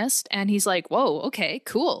honest. And he's like, whoa, okay,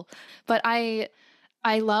 cool. But I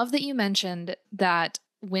love that you mentioned that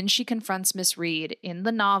when she confronts Miss Reed in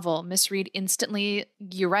the novel, Miss Reed instantly,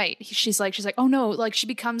 you're right. She's like, oh no, like she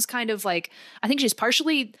becomes kind of like, I think she's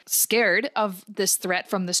partially scared of this threat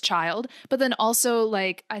from this child, but then also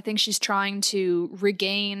like, I think she's trying to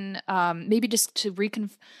regain, maybe just to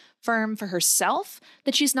affirm for herself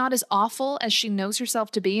that she's not as awful as she knows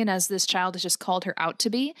herself to be and as this child has just called her out to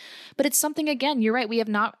be. But it's something, again, you're right,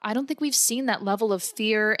 I don't think we've seen that level of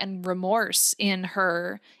fear and remorse in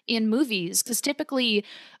her in movies, because typically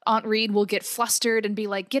Aunt Reed will get flustered and be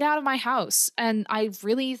like, get out of my house. And I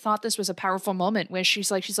really thought this was a powerful moment where she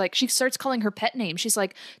starts calling her pet name. She's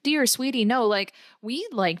like, dear sweetie, no, like, we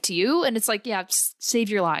liked you. And it's like, yeah, save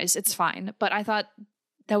your lies. It's fine. But I thought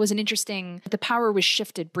that was the power was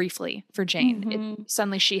shifted briefly for Jane. Mm-hmm.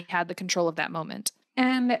 Suddenly she had the control of that moment.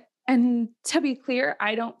 And to be clear,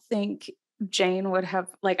 I don't think Jane would have,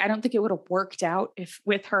 I don't think it would have worked out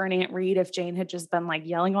with her and Aunt Reed if Jane had just been like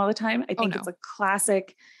yelling all the time. I think it's a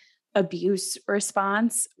classic abuse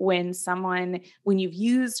response when you've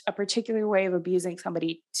used a particular way of abusing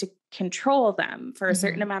somebody to control them for a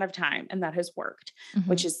certain amount of time, and that has worked,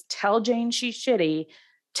 which is tell Jane she's shitty,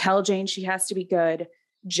 tell Jane she has to be good,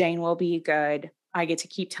 Jane will be good. I get to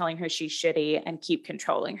keep telling her she's shitty and keep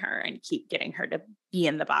controlling her and keep getting her to be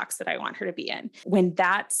in the box that I want her to be in. When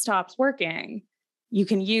that stops working, you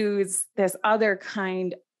can use this other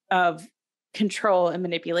kind of control and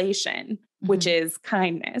manipulation, which is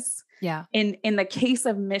kindness. Yeah. In the case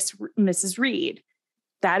of Mrs. Reed,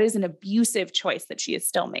 that is an abusive choice that she is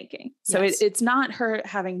still making. So it's not her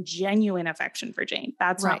having genuine affection for Jane.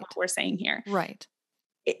 That's not what we're saying here. Right.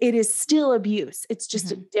 It is still abuse. It's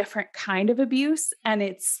just a different kind of abuse. And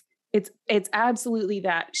it's absolutely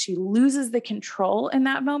that she loses the control in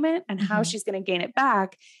that moment, and how she's going to gain it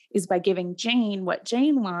back is by giving Jane what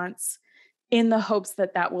Jane wants, in the hopes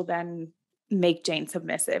that that will then make Jane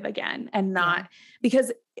submissive again, and not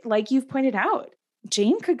because, like you've pointed out,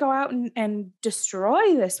 Jane could go out and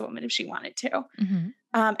destroy this woman if she wanted to.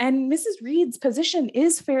 And Mrs. Reed's position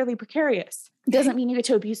is fairly precarious. It doesn't mean you get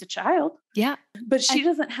to abuse a child. Yeah. But she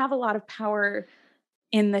doesn't have a lot of power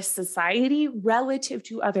in this society relative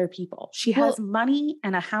to other people. She has money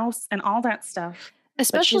and a house and all that stuff.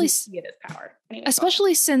 Especially power. Anyway,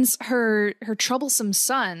 especially since her troublesome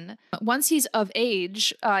son, once he's of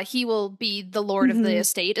age, he will be the lord of the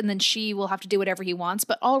estate, and then she will have to do whatever he wants.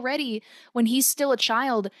 But already, when he's still a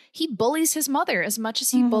child, he bullies his mother as much as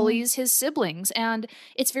he bullies his siblings. And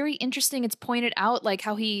it's very interesting. It's pointed out, like,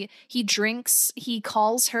 how he drinks. He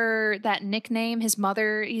calls her that nickname, his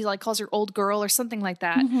mother. He calls her old girl or something like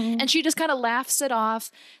that, and she just kind of laughs it off.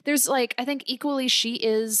 There's I think equally she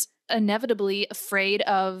is inevitably afraid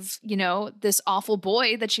of, this awful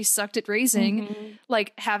boy that she sucked at raising,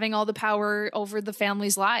 having all the power over the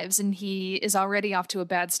family's lives. And he is already off to a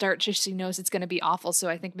bad start. She knows it's going to be awful. So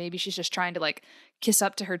I think maybe she's just trying to kiss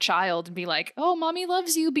up to her child and be like, oh, mommy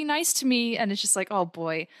loves you. Be nice to me. And it's just like, oh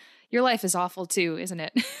boy, your life is awful too, isn't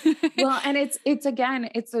it? Well, and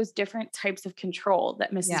it's those different types of control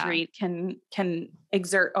that Mrs. Reed can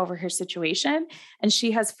exert over her situation. And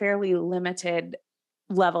she has fairly limited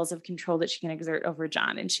levels of control that she can exert over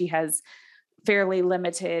John. And she has fairly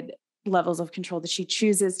limited levels of control that she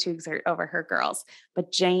chooses to exert over her girls.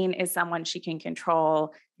 But Jane is someone she can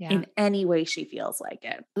control in any way she feels like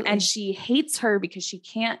it. And she hates her because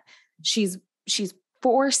she's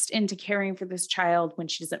forced into caring for this child when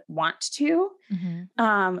she doesn't want to,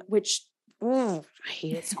 which, I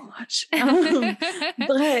hate it so much.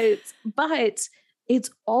 But it's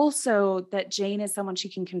also that Jane is someone she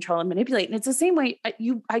can control and manipulate. And it's the same way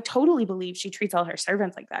I totally believe she treats all her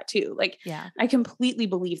servants like that too. I completely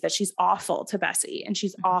believe that she's awful to Bessie and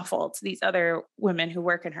she's awful to these other women who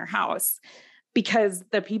work in her house, because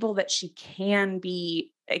the people that she can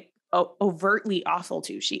be overtly awful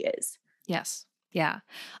to, she is. Yes. Yeah.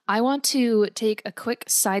 I want to take a quick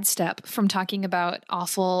sidestep from talking about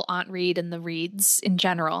awful Aunt Reed and the Reeds in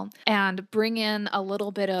general and bring in a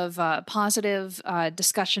little bit of positive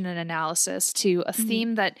discussion and analysis to a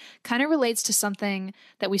theme that kind of relates to something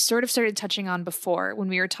that we sort of started touching on before when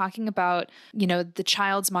we were talking about, the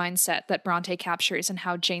child's mindset that Bronte captures and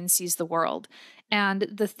how Jane sees the world. And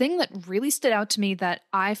the thing that really stood out to me that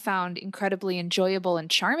I found incredibly enjoyable and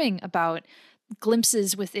charming about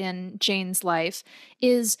glimpses within Jane's life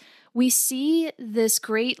is we see this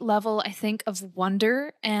great level, I think, of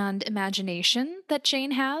wonder and imagination that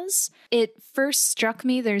Jane has. It first struck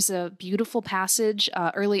me, there's a beautiful passage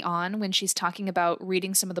early on when she's talking about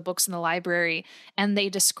reading some of the books in the library, and they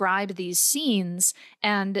describe these scenes.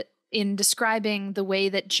 And in describing the way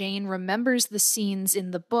that Jane remembers the scenes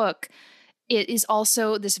in the book, it is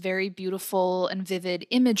also this very beautiful and vivid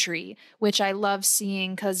imagery, which I love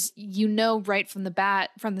seeing because you know right from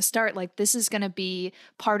the start, like this is going to be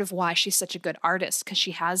part of why she's such a good artist because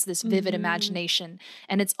she has this vivid Mm-hmm. imagination.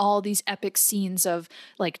 And it's all these epic scenes of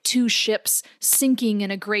like two ships sinking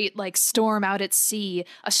in a great like storm out at sea,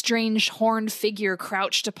 a strange horned figure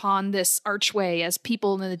crouched upon this archway as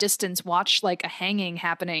people in the distance watch like a hanging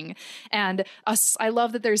happening. And I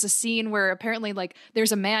love that there's a scene where apparently like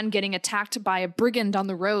there's a man getting attacked by a brigand on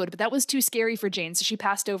the road, but that was too scary for Jane, so she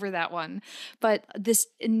passed over that one. But this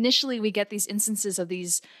initially we get these instances of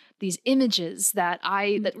these images that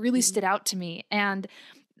really Mm-hmm. stood out to me. And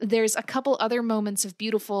there's a couple other moments of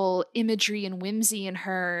beautiful imagery and whimsy in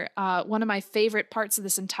her. One of my favorite parts of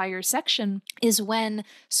this entire section is when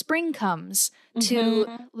spring comes to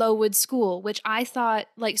Mm-hmm. Lowood School, which I thought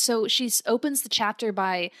like, so she opens the chapter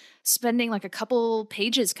by spending like a couple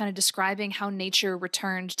pages kind of describing how nature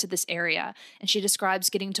returned to this area. And she describes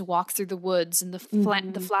getting to walk through the woods and the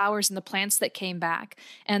Mm-hmm. flowers and the plants that came back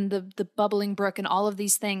and the bubbling brook and all of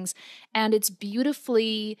these things. And it's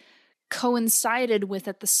beautifully coincided with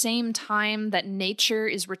at the same time that nature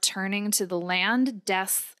is returning to the land,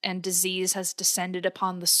 death and disease has descended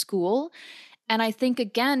upon the school. And I think,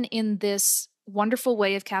 again, in this wonderful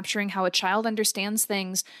way of capturing how a child understands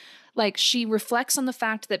things, like she reflects on the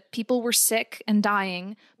fact that people were sick and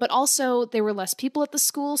dying, but also there were less people at the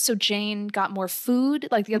school. So Jane got more food,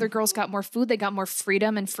 like the other girls got more food, they got more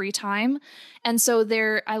freedom and free time. And so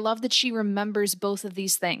I love that she remembers both of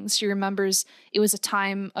these things. She remembers it was a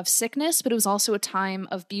time of sickness, but it was also a time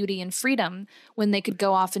of beauty and freedom when they could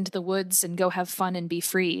go off into the woods and go have fun and be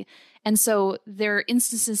free. And so there are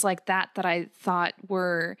instances like that that I thought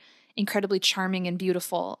were incredibly charming and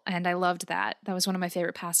beautiful. And I loved that. That was one of my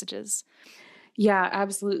favorite passages. Yeah,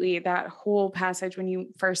 absolutely. That whole passage, when you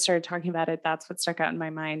first started talking about it, that's what stuck out in my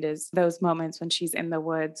mind is those moments when she's in the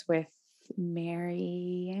woods with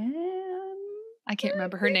Marianne. I can't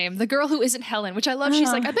remember her name. The girl who isn't Helen, which I love.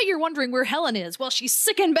 She's like, Uh, I bet you're wondering where Helen is. Well, she's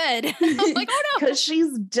sick in bed. I'm like, oh because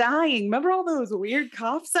she's dying. Remember all those weird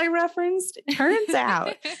coughs I referenced? It turns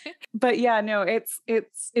out. no. But yeah, no,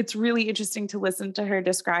 it's really interesting to listen to her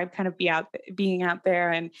describe kind of being out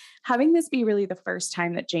there and having this be really the first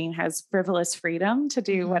time that Jane has frivolous freedom to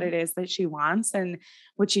do what Mhm. it is that she wants. And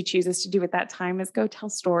what she chooses to do at that time is go tell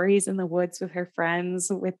stories in the woods with her friends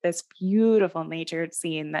with this beautiful natured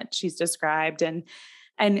scene that she's described.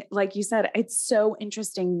 And like you said, it's so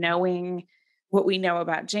interesting knowing what we know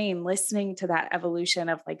about Jane, listening to that evolution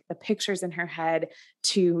of like the pictures in her head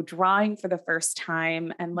to drawing for the first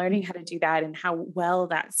time and learning how to do that and how well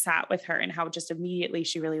that sat with her and how just immediately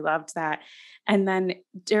she really loved that. And then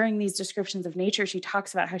during these descriptions of nature, she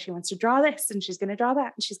talks about how she wants to draw this and she's going to draw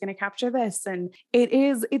that and she's going to capture this. And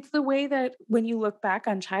it's the way that when you look back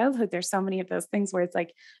on childhood, there's so many of those things where it's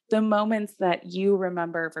like the moments that you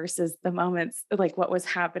remember versus the moments like what was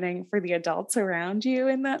happening for the adults around you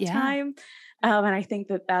in that Yeah. time. And I think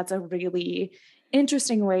that that's a really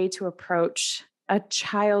interesting way to approach a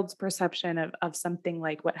child's perception of something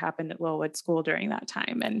like what happened at Lilwood School during that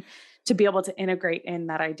time. And to be able to integrate in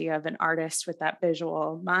that idea of an artist with that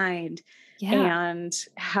visual mind Yeah. and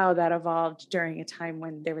how that evolved during a time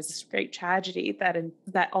when there was this great tragedy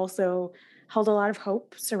that also held a lot of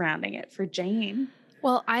hope surrounding it for Jane.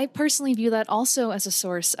 Well, I personally view that also as a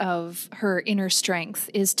source of her inner strength,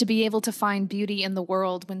 is to be able to find beauty in the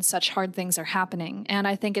world when such hard things are happening. And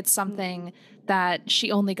I think it's Mhm. something that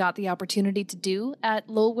she only got the opportunity to do at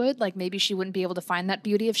Lilwood. Like maybe she wouldn't be able to find that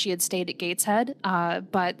beauty if she had stayed at Gateshead.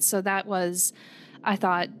 But so that was, I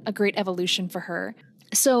thought, a great evolution for her.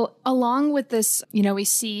 So, along with this, we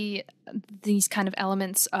see these kind of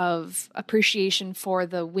elements of appreciation for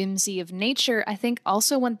the whimsy of nature. I think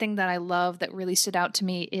also one thing that I love that really stood out to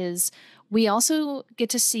me is we also get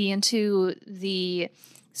to see into the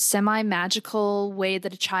semi magical way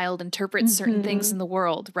that a child interprets certain things Mhm. in the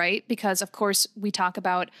world, right? Because, of course, we talk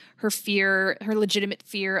about her fear, her legitimate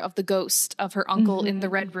fear of the ghost of her uncle in the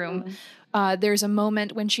Mhm. Red Room. Mhm. There's a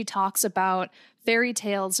moment when she talks about fairy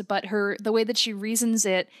tales, but the way that she reasons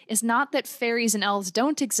it is not that fairies and elves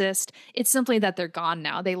don't exist. It's simply that they're gone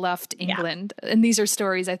now. They left Yeah. England. And these are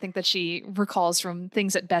stories I think that she recalls from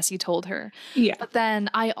things that Bessie told her. Yeah. But then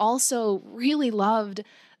I also really loved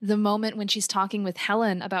the moment when she's talking with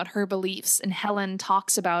Helen about her beliefs, and Helen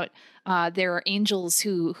talks about there are angels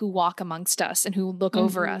who walk amongst us and who look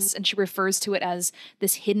over Mhm. us, and she refers to it as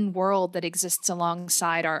this hidden world that exists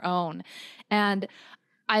alongside our own. And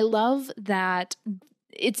I love that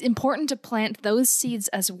it's important to plant those seeds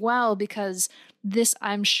as well, because this,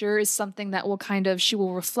 I'm sure, is something that will she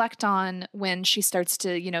will reflect on when she starts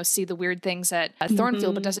to, see the weird things at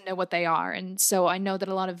Thornfield, but doesn't know what they are. And so I know that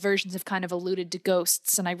a lot of versions have kind of alluded to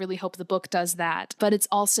ghosts, and I really hope the book does that. But it's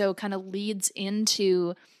also kind of leads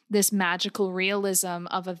into this magical realism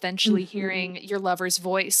of eventually hearing your lover's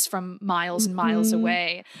voice from miles and miles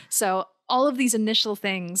away. So all of these initial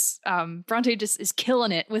things, Bronte just is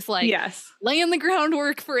killing it with laying the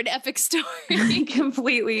groundwork for an epic story. I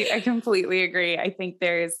completely agree. I think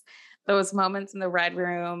there's those moments in the Red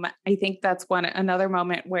Room. I think that's another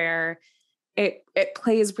moment where it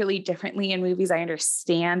plays really differently in movies. I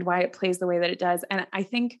understand why it plays the way that it does. And I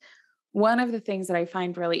think one of the things that I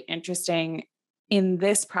find really interesting in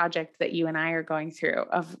this project that you and I are going through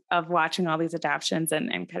of watching all these adaptations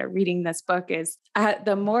and kind of reading this book is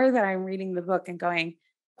the more that I'm reading the book and going,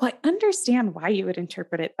 well, I understand why you would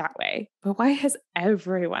interpret it that way, but why has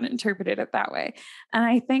everyone interpreted it that way? And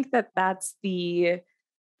I think that that's the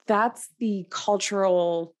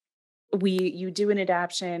cultural, you do an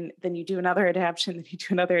adaptation, then you do another adaptation, then you do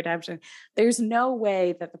another adaptation. There's no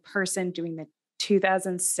way that the person doing the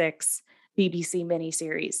 2006 BBC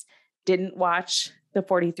miniseries didn't watch the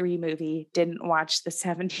 43 movie, didn't watch the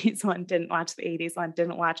 70s one, didn't watch the 80s one,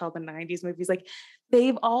 didn't watch all the 90s movies. Like,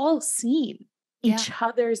 they've all seen each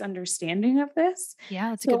other's understanding of this. Yeah,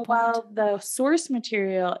 that's a good point. While the source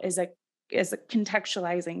material is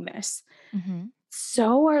contextualizing this,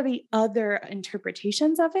 so are the other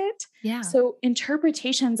interpretations of it. Yeah. So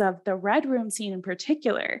interpretations of the Red Room scene in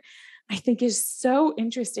particular, I think is so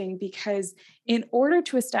interesting, because in order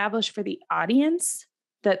to establish for the audience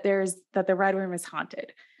that the Red Room is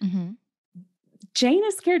haunted, Jane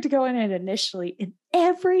is scared to go in it initially. In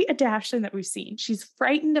every adaptation that we've seen, she's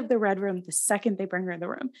frightened of the Red Room the second they bring her in the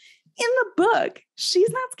room. In the book, she's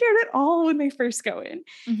not scared at all when they first go in.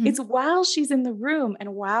 It's while she's in the room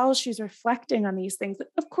and while she's reflecting on these things.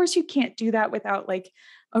 Of course, you can't do that without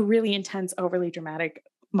a really intense, overly dramatic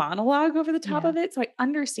monologue over the top of it. So I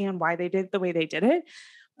understand why they did the way they did it.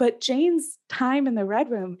 But Jane's time in the Red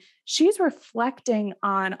Room, she's reflecting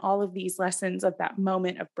on all of these lessons of that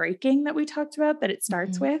moment of breaking that we talked about, that it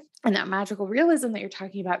starts with. And that magical realism that you're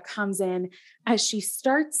talking about comes in as she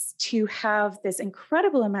starts to have this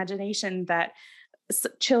incredible imagination that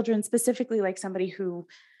children, specifically like somebody who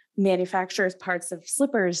manufactures parts of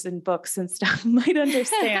slippers and books and stuff, might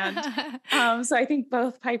understand. So I think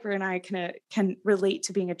both Piper and I can relate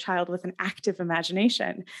to being a child with an active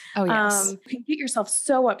imagination. Oh, yes. You can get yourself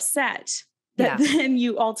so upset that then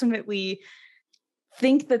you ultimately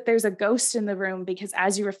think that there's a ghost in the room, because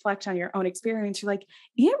as you reflect on your own experience, you're like,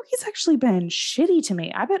 Aunt Reed's actually been shitty to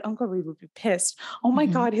me. I bet Uncle Reed would be pissed. Oh my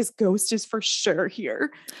God, his ghost is for sure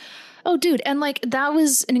here. Oh, dude. And that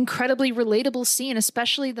was an incredibly relatable scene,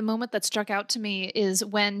 especially the moment that struck out to me is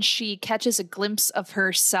when she catches a glimpse of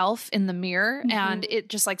herself in the mirror and it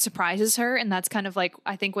just surprises her. And that's kind of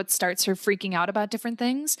I think what starts her freaking out about different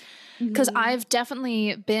things. Because I've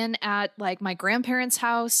definitely been at my grandparents'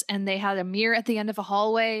 house and they had a mirror at the end of a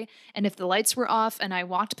hallway. And if the lights were off and I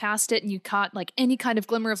walked past it and you caught any kind of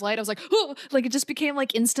glimmer of light, I was like, oh, it just became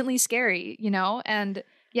instantly scary, And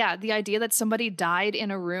yeah, the idea that somebody died in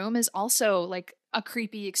a room is also a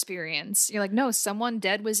creepy experience. You're like, no, someone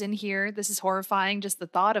dead was in here. This is horrifying. Just the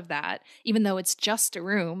thought of that, even though it's just a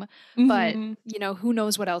room, but who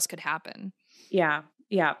knows what else could happen. Yeah.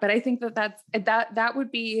 Yeah. But I think that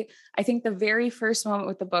would be, I think the very first moment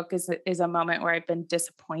with the book is a moment where I've been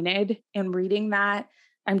disappointed in reading that.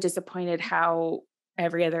 I'm disappointed how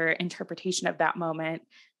every other interpretation of that moment,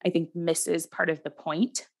 I think, misses part of the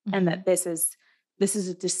point, and that this is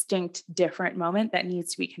a distinct, different moment that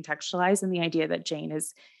needs to be contextualized. And the idea that Jane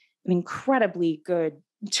is an incredibly good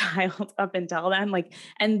child up until then,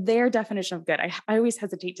 and their definition of good, I always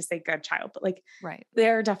hesitate to say good child, but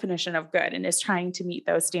their definition of good, and is trying to meet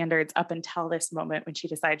those standards up until this moment when she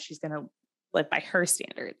decides she's going to live by her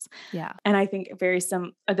standards. Yeah. And I think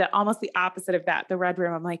almost the opposite of that, the Red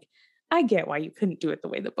Room, I'm like, I get why you couldn't do it the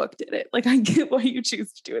way the book did it. I get why you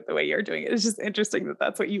choose to do it the way you're doing it. It's just interesting that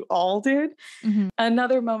that's what you all did.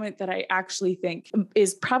 Another moment that I actually think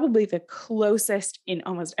is probably the closest in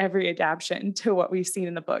almost every adaptation to what we've seen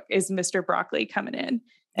in the book is Mr. Broccoli coming in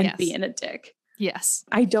and being a dick. Yes.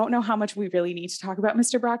 I don't know how much we really need to talk about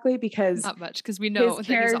Mr. Broccoli, because not much, because we know his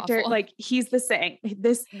character, he's awful. He's the saying,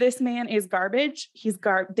 this man is garbage.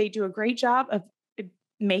 They do a great job of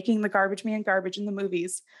making the garbage man garbage in the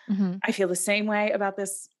movies. I feel the same way about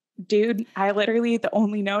this dude. I literally, the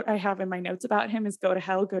only note I have in my notes about him is go to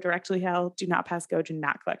hell, go directly to hell, do not pass go, do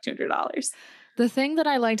not collect $200. The thing that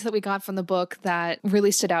I liked that we got from the book that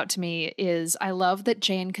really stood out to me is I love that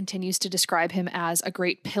Jane continues to describe him as a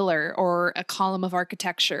great pillar or a column of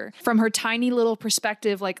architecture. From her tiny little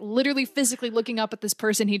perspective, like literally physically looking up at this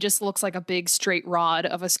person, he just looks like a big straight rod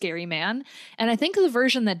of a scary man. And I think the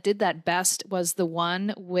version that did that best was the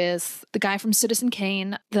one with the guy from Citizen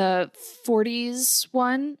Kane, the 40s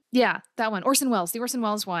one. Yeah, that one. Orson Welles, the Orson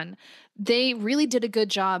Welles one. They really did a good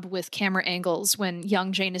job with camera angles when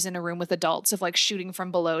young Jane is in a room with adults of like shooting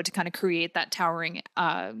from below to kind of create that towering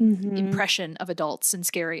impression of adults and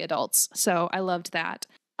scary adults. So I loved that.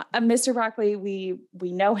 Mr. Broccoli, we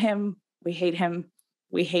know him, we hate him,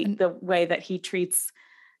 we hate the way that he treats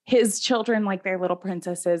his children like they're little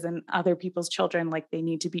princesses and other people's children like they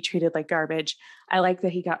need to be treated like garbage. I like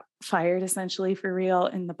that he got fired essentially for real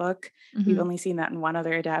in the book. We've only seen that in one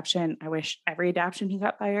other adaptation. I wish every adaptation he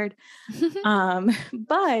got fired.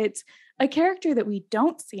 But a character that we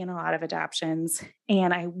don't see in a lot of adaptions,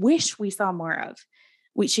 and I wish we saw more of,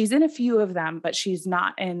 she's in a few of them, but she's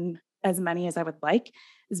not in as many as I would like,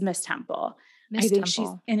 is Miss Temple. I think she's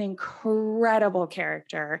an incredible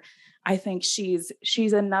character. I think she's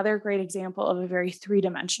another great example of a very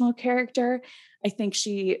three-dimensional character. I think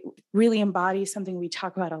she really embodies something we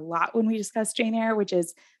talk about a lot when we discuss Jane Eyre, which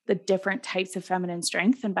is the different types of feminine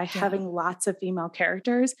strength. And by having lots of female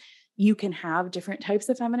characters, you can have different types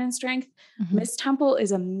of feminine strength. Miss Temple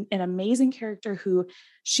is an amazing character who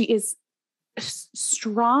she is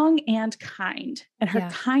strong and kind, and her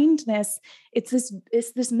kindness, it's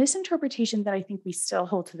this misinterpretation that I think we still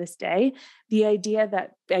hold to this day, the idea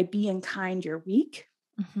that by being kind you're weak.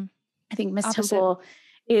 I think Miss Temple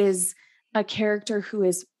is a character who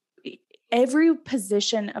is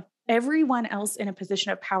everyone else in a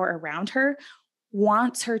position of power around her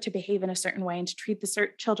wants her to behave in a certain way and to treat the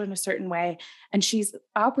children a certain way. And she's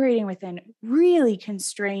operating within really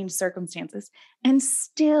constrained circumstances and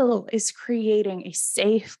still is creating a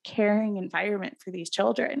safe, caring environment for these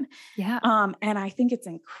children. And I think it's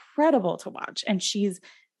incredible to watch. And she's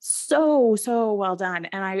so well done.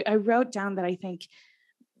 And I wrote down that I think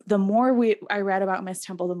the more I read about Miss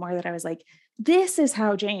Temple, the more that I was like, this is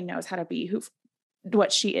how Jane knows how to be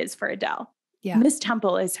what she is for Adele. Miss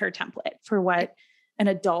Temple is her template for what an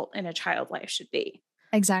adult in a child life should be.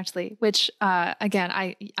 Exactly. Which, again,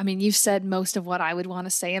 I mean, you've said most of what I would want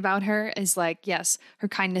to say about her is like, yes, her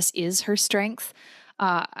kindness is her strength.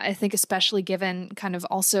 I think especially given kind of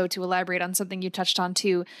also to elaborate on something you touched on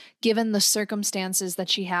too, given the circumstances that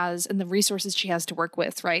she has and the resources she has to work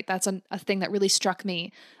with, right? That's a thing that really struck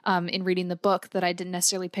me in reading the book that I didn't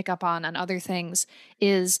necessarily pick up on other things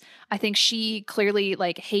is I think she clearly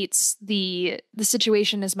like hates the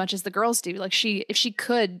situation as much as the girls do. Like if she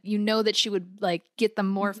could, that she would like get them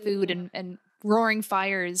more food and roaring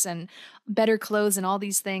fires and better clothes and all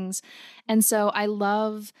these things. And so I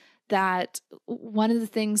love that one of the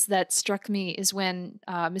things that struck me is when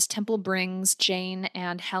Miss Temple brings Jane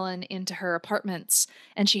and Helen into her apartments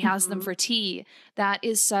and she has them for tea. That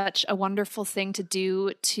is such a wonderful thing to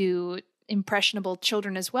do to impressionable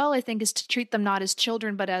children as well, I think, is to treat them not as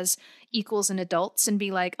children, but as equals and adults and be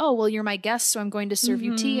like, oh, well, you're my guest, so I'm going to serve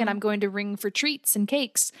you tea and I'm going to ring for treats and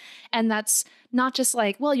cakes. And that's not just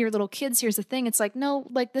like, well, you're little kids, here's the thing. It's like, no,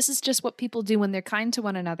 like this is just what people do when they're kind to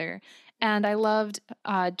one another. And I loved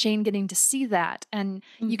Jane getting to see that. And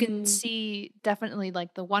you can see definitely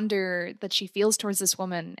like the wonder that she feels towards this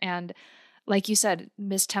woman. And like you said,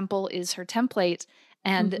 Miss Temple is her template.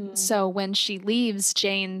 And so when she leaves,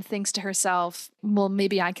 Jane thinks to herself, well,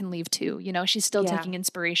 maybe I can leave too. She's still taking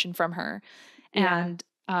inspiration from her. And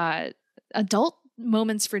adult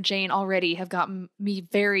moments for Jane already have gotten me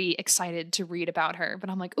very excited to read about her.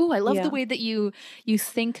 But I'm like, oh, I love the way that you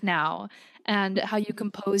think now and how you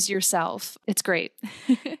compose yourself. It's great.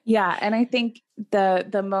 And I think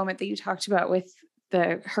the moment that you talked about with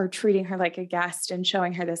her treating her like a guest and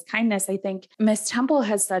showing her this kindness, I think Miss Temple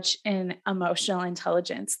has such an emotional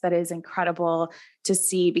intelligence that is incredible to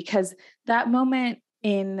see, because that moment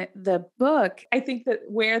in the book, I think that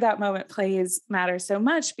where that moment plays matters so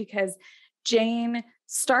much, because Jane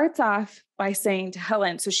starts off by saying to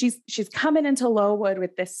Helen, so she's coming into Lowood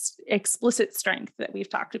with this explicit strength that we've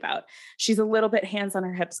talked about. She's a little bit hands on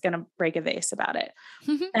her hips, going to break a vase about it.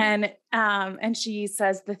 And she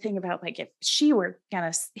says the thing about like, if she were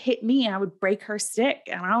going to hit me, I would break her stick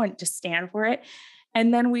and I wouldn't just stand for it.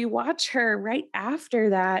 And then we watch her right after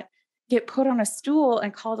that get put on a stool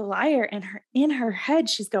and called a liar. And in her head,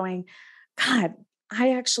 she's going, God,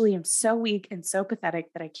 I actually am so weak and so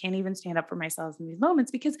pathetic that I can't even stand up for myself in these moments,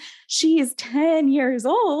 because she is 10 years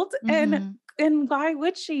old. And why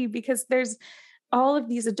would she? Because there's all of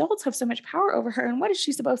these adults have so much power over her. And what is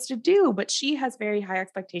she supposed to do? But she has very high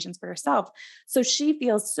expectations for herself. So she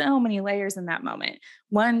feels so many layers in that moment.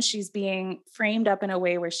 One, she's being framed up in a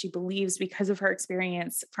way where she believes, because of her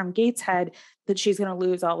experience from Gateshead, that she's going to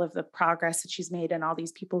lose all of the progress that she's made and all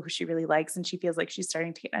these people who she really likes. And she feels like she's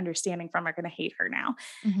starting to get understanding from are going to hate her now.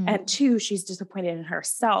 Mm-hmm. And two, she's disappointed in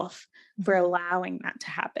herself for Mm-hmm. allowing that to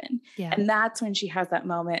happen. Yeah. And that's when she has that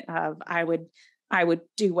moment of, I would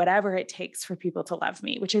do whatever it takes for people to love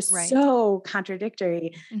me, which is Right. so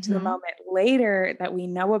contradictory to the Mm-hmm. moment later that we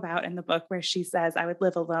know about in the book where she says, I would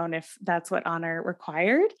live alone if that's what honor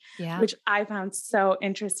required, Yeah. which I found so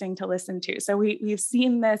interesting to listen to. So we've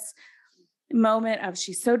seen this moment of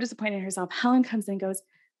she's so disappointed in herself. Helen comes in and goes,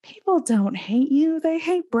 people don't hate you. They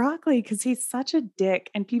hate Broccoli because he's such a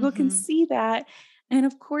dick and people can Mm-hmm. see that. And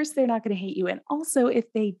of course, they're not going to hate you. And also,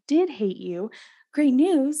 if they did hate you, great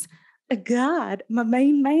news. God, my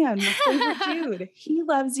main man, my favorite dude, he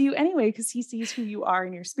loves you anyway because he sees who you are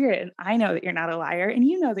in your spirit. And I know that you're not a liar and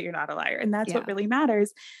you know that you're not a liar. And that's what really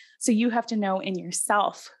matters. So you have to know in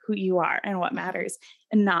yourself who you are and what matters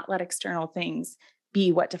and not let external things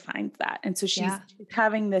be what defines that. And so she's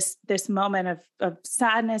having this moment of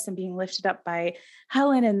sadness and being lifted up by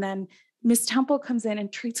Helen. And then Miss Temple comes in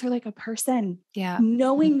and treats her like a person,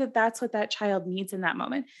 knowing that that's what that child needs in that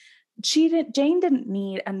moment. Jane didn't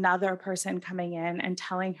need another person coming in and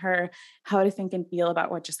telling her how to think and feel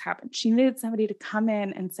about what just happened. She needed somebody to come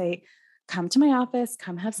in and say, come to my office,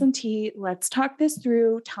 come have some tea. Let's talk this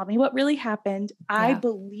through. Tell me what really happened. I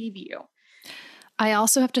believe you. I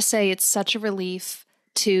also have to say it's such a relief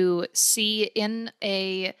to see in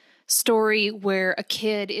a story where a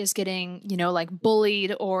kid is getting, like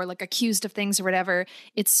bullied or like accused of things or whatever.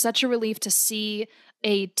 It's such a relief to see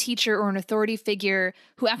a teacher or an authority figure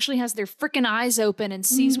who actually has their freaking eyes open and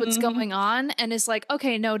sees what's going on and is like,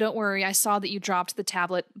 okay, no, don't worry. I saw that you dropped the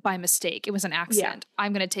tablet by mistake. It was an accident.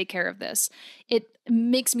 I'm going to take care of this. It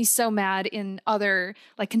makes me so mad in other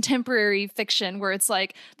like contemporary fiction where it's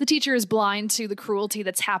like the teacher is blind to the cruelty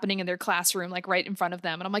that's happening in their classroom, like right in front of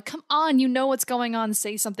them. And I'm like, come on, you know what's going on.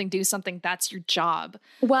 Say something, do something. That's your job.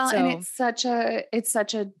 Well, and it's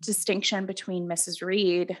such a distinction between Mrs.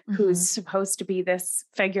 Reed, who's supposed to be this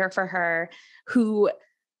figure for her, who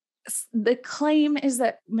the claim is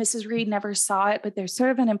that Mrs. Reed never saw it, but there's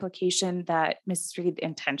sort of an implication that Mrs. Reed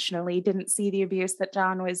intentionally didn't see the abuse that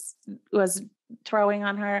John was throwing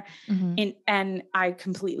on her. And I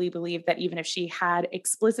completely believe that even if she had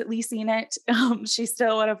explicitly seen it, she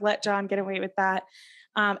still would have let John get away with that.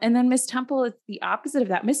 And then Miss Temple is the opposite of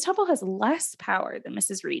that. Miss Temple has less power than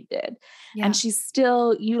Mrs. Reed did. And she's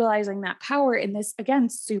still utilizing that power in this, again,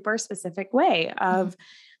 super specific way of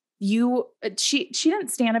she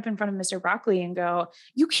didn't stand up in front of Mr. Broccoli and go,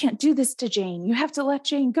 you can't do this to Jane. You have to let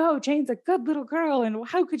Jane go. Jane's a good little girl. And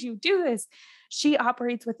how could you do this? She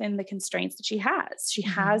operates within the constraints that she has. She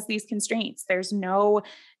has these constraints.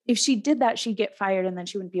 If she did that, she'd get fired and then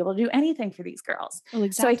she wouldn't be able to do anything for these girls. Well,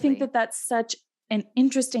 exactly. So I think that that's such an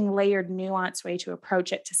interesting, layered, nuanced way to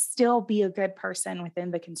approach it, to still be a good person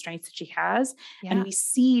within the constraints that she has. And we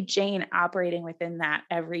see Jane operating within that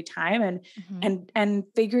every time and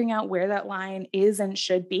figuring out where that line is and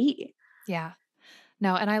should be. Yeah.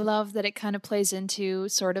 No, and I love that it kind of plays into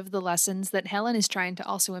sort of the lessons that Helen is trying to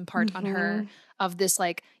also impart on her of this,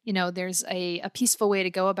 like, there's a peaceful way to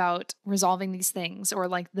go about resolving these things, or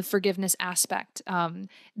like the forgiveness aspect.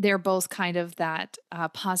 They're both kind of that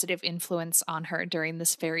positive influence on her during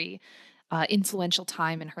this very influential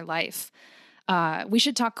time in her life. We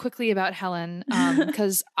should talk quickly about Helen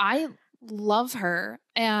because I love her,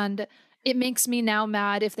 and it makes me now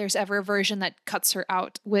mad if there's ever a version that cuts her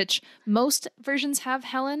out, which most versions have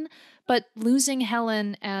Helen, but losing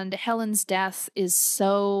Helen and Helen's death is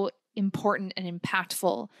so important and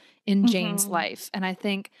impactful in Jane's life. And I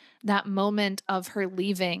think that moment of her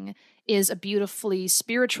leaving is a beautifully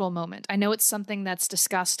spiritual moment. I know it's something that's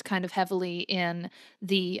discussed kind of heavily in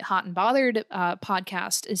the Hot and Bothered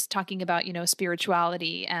podcast, is talking about,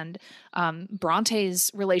 spirituality and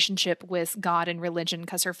Bronte's relationship with God and religion,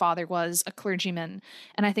 because her father was a clergyman.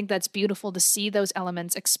 And I think that's beautiful to see those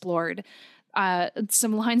elements explored.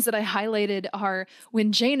 Some lines that I highlighted are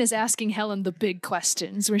when Jane is asking Helen the big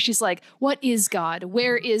questions, where she's like, what is God?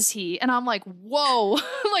 Where is he? And I'm like, whoa,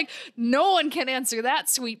 like no one can answer that,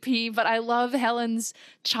 sweet pea. But I love Helen's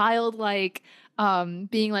childlike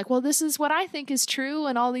being like, well, this is what I think is true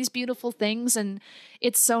and all these beautiful things. And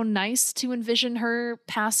it's so nice to envision her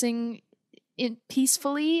passing it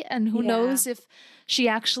peacefully. And who knows if she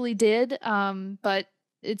actually did. But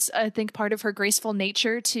It's, I think, part of her graceful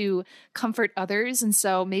nature to comfort others. And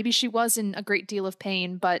so maybe she was in a great deal of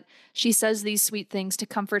pain, but she says these sweet things to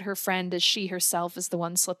comfort her friend as she herself is the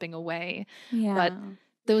one slipping away. But Yeah.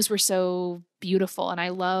 those were so beautiful. And I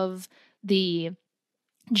love the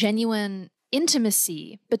genuine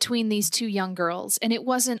intimacy between these two young girls. And it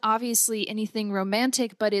wasn't obviously anything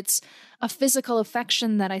romantic, but it's a physical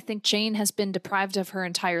affection that I think Jane has been deprived of her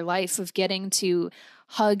entire life, of getting to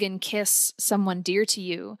hug and kiss someone dear to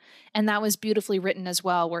you. And that was beautifully written as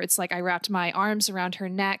well, where it's like I wrapped my arms around her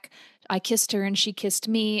neck, I kissed her and she kissed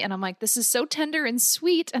me. And I'm like, this is so tender and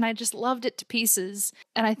sweet. And I just loved it to pieces.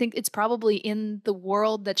 And I think it's probably in the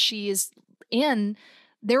world that she is in,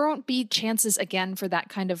 there won't be chances again for that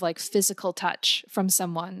kind of like physical touch from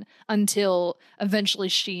someone until eventually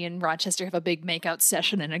she and Rochester have a big makeout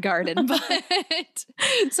session in a garden. But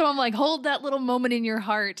so I'm like, hold that little moment in your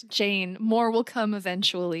heart, Jane. More will come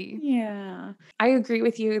eventually. Yeah. I agree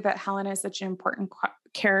with you that Helen is such an important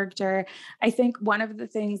character. I think one of the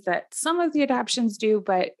things that some of the adaptions do,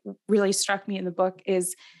 but really struck me in the book,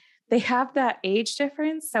 is they have that age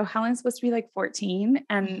difference. So Helen's supposed to be like 14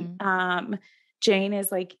 and Jane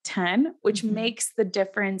is like 10, which makes the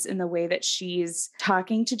difference in the way that she's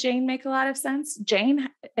talking to Jane make a lot of sense. Jane,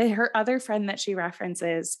 her other friend that she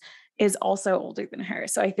references, is also older than her.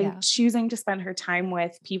 So I think choosing to spend her time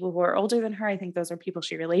with people who are older than her, I think those are people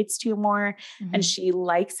she relates to more. And she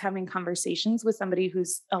likes having conversations with somebody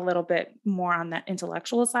who's a little bit more on that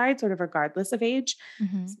intellectual side, sort of regardless of age.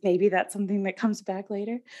 So maybe that's something that comes back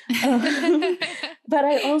later. But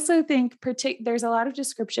I also think there's a lot of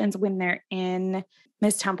descriptions when they're in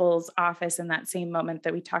Miss Temple's office in that same moment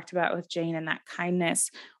that we talked about with Jane and that kindness,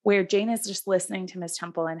 where Jane is just listening to Miss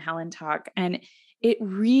Temple and Helen talk. And it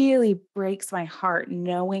really breaks my heart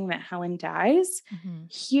knowing that Helen dies,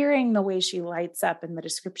 hearing the way she lights up and the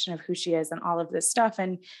description of who she is and all of this stuff.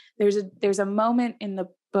 And there's a moment in the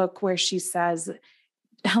book where she says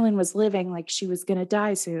Helen was living like she was going to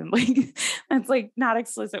die soon. Like that's like not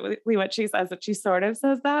explicitly what she says, but she sort of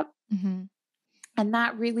says that. And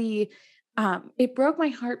that really, it broke my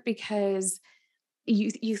heart, because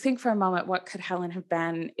you think for a moment, what could Helen have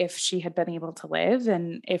been if she had been able to live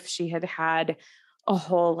and if she had had a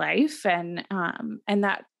whole life, and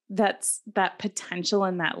that's that potential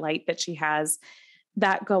and that light that she has,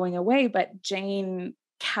 that going away. But Jane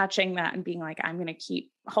catching that and being like, I'm going to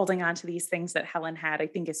keep holding on to these things that Helen had, I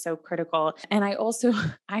think is so critical. And I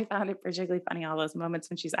found it particularly funny, all those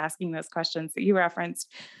moments when she's asking those questions that you referenced.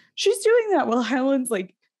 She's doing that while Helen's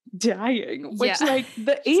like dying, which like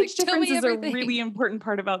the age difference is a really important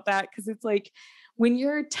part about that. Cause it's like, when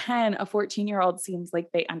you're 10, a 14-year-old seems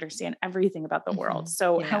like they understand everything about the world.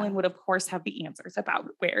 So Helen would of course have the answers about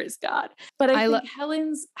where is God. But I think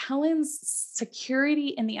Helen's security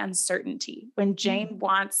in the uncertainty, when Jane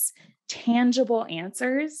wants tangible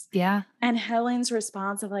answers. And Helen's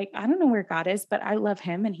response of like, I don't know where God is, but I love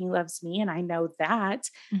him and he loves me. And I know that.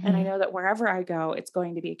 And I know that wherever I go, it's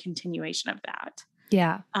going to be a continuation of that.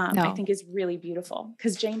 I think is really beautiful,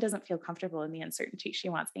 because Jane doesn't feel comfortable in the uncertainty. She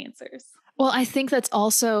wants answers. Well, I think that's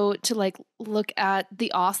also to like look at the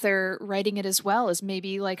author writing it as well as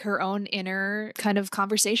maybe like her own inner kind of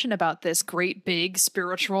conversation about this great big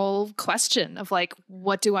spiritual question of like,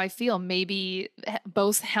 what do I feel? Maybe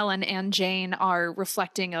both Helen and Jane are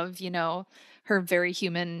reflecting of, her very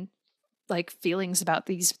human like feelings about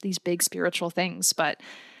these big spiritual things. But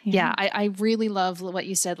I really love what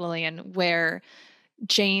you said, Lillian, where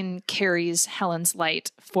Jane carries Helen's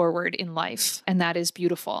light forward in life. And that is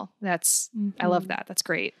beautiful. I love that. That's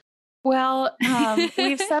great. Well,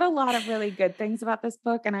 we've said a lot of really good things about this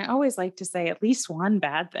book, and I always like to say at least one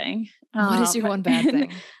bad thing. What is your one bad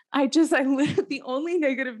thing? The only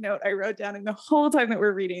negative note I wrote down in the whole time that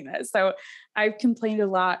we're reading this. So I've complained a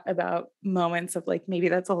lot about moments of like, maybe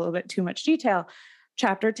that's a little bit too much detail.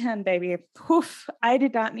 Chapter 10, baby. Poof. I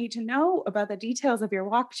did not need to know about the details of your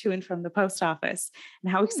walk to and from the post office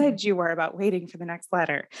and how excited you were about waiting for the next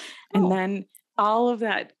letter. And then all of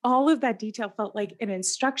that detail felt like an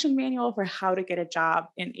instruction manual for how to get a job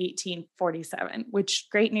in 1847, which,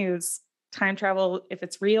 great news. Time travel, if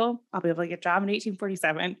it's real, I'll be able to get a job in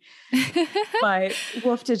 1847. But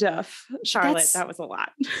woof to duff, Charlotte, that was a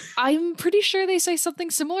lot. I'm pretty sure they say something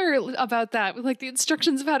similar about that, with like the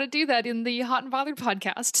instructions of how to do that in the Hot and Bothered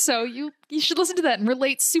podcast. So you should listen to that and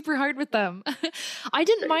relate super hard with them. I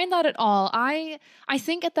didn't mind that at all. I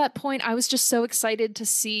think at that point I was just so excited to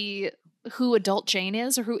see who adult Jane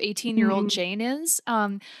is, or who 18-year-old Jane is.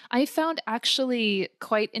 I found actually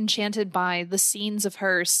quite enchanted by the scenes of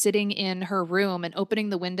her sitting in her room and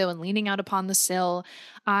opening the window and leaning out upon the sill.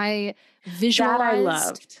 I That I visualized,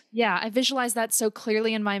 loved. yeah, I visualized that so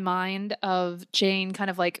clearly in my mind of Jane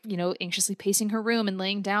kind of like, anxiously pacing her room and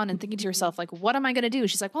laying down and thinking to herself, like, what am I going to do?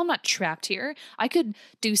 She's like, well, I'm not trapped here. I could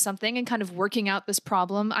do something, and kind of working out this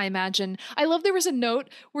problem. I imagine, I love there was a note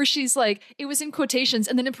where she's like, it was in quotations,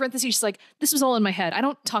 and then in parentheses, she's like, this was all in my head. I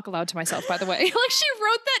don't talk aloud to myself, by the way. Like she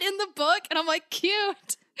wrote that in the book, and I'm like,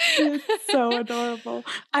 cute. It's so adorable.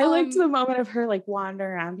 I liked the moment of her like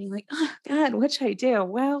wandering around being like, oh God, what should I do?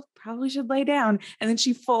 Well, probably should lay down. And then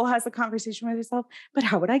she full has a conversation with herself, but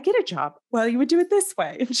how would I get a job? Well, you would do it this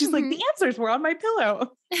way. And she's like, Mhm. the answers were on my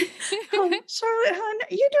pillow. Oh, Charlotte, hon,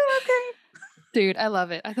 you doing okay? Dude, I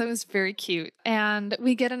love it. I thought it was very cute. And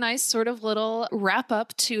we get a nice sort of little wrap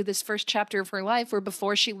up to this first chapter of her life where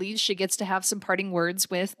before she leaves, she gets to have some parting words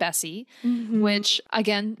with Bessie, which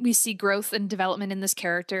again, we see growth and development in this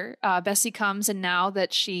character. Bessie comes, and now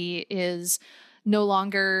that she is no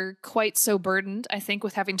longer quite so burdened, I think,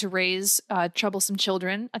 with having to raise troublesome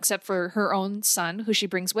children, except for her own son, who she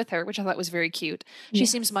brings with her, which I thought was very cute. She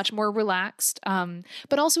seems much more relaxed.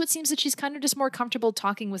 But also it seems that she's kind of just more comfortable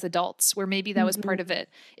talking with adults, where maybe that was part of it,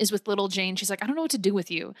 is with little Jane. She's like, I don't know what to do with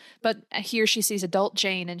you. But here she sees adult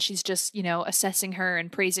Jane, and she's just, assessing her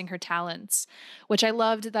and praising her talents, which I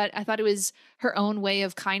loved. That I thought it was her own way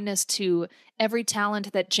of kindness to every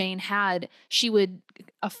talent that Jane had. She would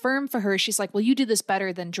affirm for her. She's like, well, you do this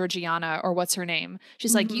better than Georgiana, or what's her name.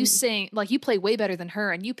 She's like, you sing, like you play way better than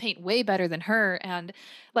her, and you paint way better than her. And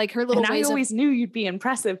like her little and ways I always of, knew you'd be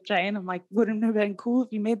impressive, Jane. I'm like, wouldn't it have been cool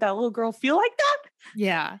if you made that little girl feel like that?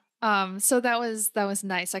 yeah. So that was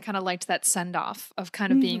nice. I kind of liked that send off of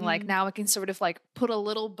kind of being like, now I can sort of like put a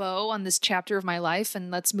little bow on this chapter of my life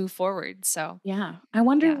and let's move forward. So Yeah. I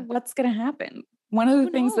wonder yeah, what's going to happen. One of the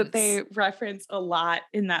who things that knows? they reference a lot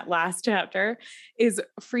in that last chapter is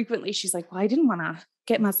frequently she's like, well, I didn't want to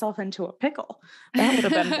get myself into a pickle. That would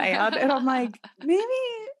have been bad. And I'm like,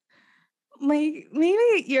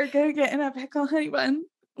 maybe you're going to get in a pickle, honey bun.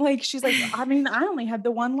 Like, she's like, I mean, I only had the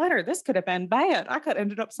one letter. This could have been bad. I could have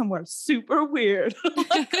ended up somewhere super weird. I'm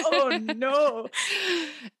like, oh no.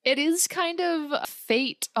 It is kind of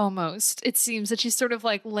fate almost. It seems that she's sort of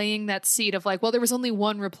like laying that seed of like, well, there was only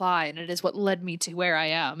one reply, and it is what led me to where I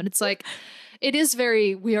am. And it's like, it is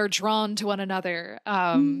very, we are drawn to one another.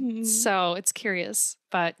 So it's curious.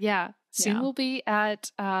 But yeah, soon Yeah. we'll be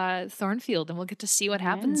at Thornfield, and we'll get to see what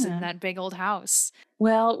happens in Yeah. that big old house.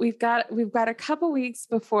 Well, we've got a couple weeks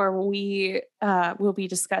before we will be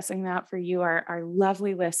discussing that for you, our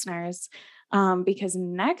lovely listeners, because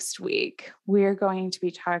next week we're going to be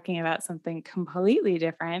talking about something completely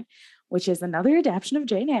different, which is another adaptation of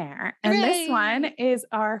Jane Eyre, and this one Hooray! is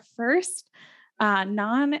our first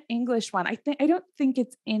non-English one. I don't think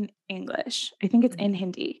it's in English. I think it's in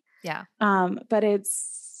Hindi. Yeah. But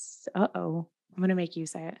it's I'm gonna make you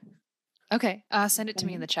say it. Okay, send it to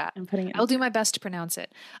me in the chat. I'm putting it. I'll do my best to pronounce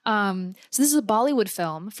it. So this is a Bollywood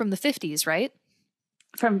film from the 50s, right?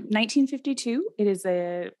 From 1952. It is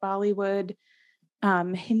a Bollywood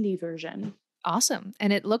Hindi version. Awesome.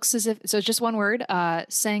 And it looks as if, so it's just one word,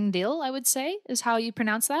 Sang Dil, I would say, is how you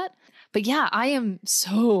pronounce that. But yeah, I am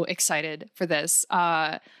so excited for this.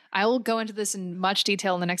 I will go into this in much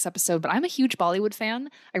detail in the next episode, but I'm a huge Bollywood fan.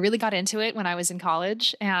 I really got into it when I was in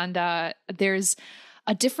college, and there's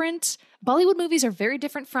a different Bollywood movies are very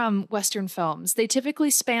different from Western films. They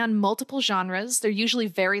typically span multiple genres. They're usually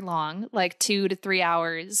very long, like 2 to 3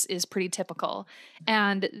 hours is pretty typical.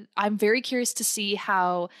 And I'm very curious to see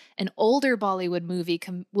how an older Bollywood movie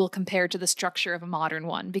will compare to the structure of a modern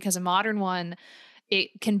one, because a modern one,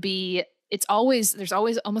 it can be there's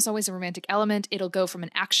always almost always a romantic element. It'll go from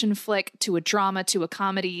an action flick to a drama to a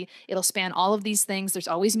comedy. It'll span all of these things. There's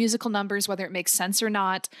always musical numbers, whether it makes sense or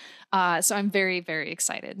not. So I'm very, very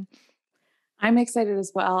excited. I'm excited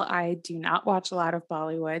as well. I do not watch a lot of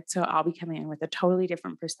Bollywood, so I'll be coming in with a totally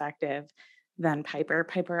different perspective than Piper.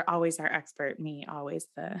 Piper, always our expert, me, always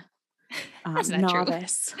the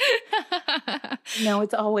novice. No,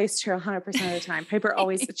 it's always true 100% of the time. Piper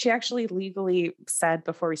always, she actually legally said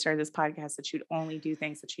before we started this podcast that she'd only do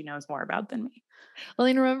things that she knows more about than me. Well,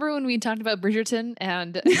 and remember when we talked about Bridgerton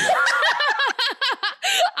and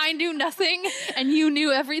I knew nothing and you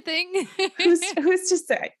knew everything? Who's to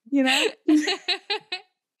say, you know?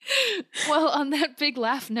 Well, on that big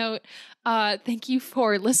laugh note, thank you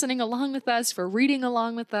for listening along with us, for reading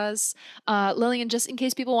along with us. Lillian, just in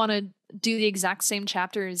case people want to do the exact same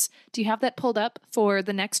chapters, do you have that pulled up for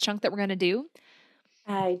the next chunk that we're going to do?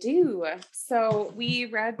 I do. So we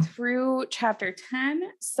read through chapter 10.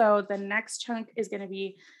 So the next chunk is going to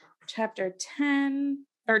be chapter 10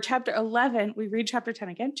 or chapter 11. We read chapter 10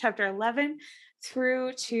 again, chapter 11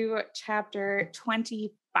 through to chapter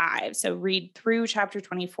 25. So read through chapter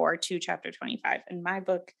 24 to chapter 25. In my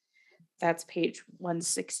book, that's page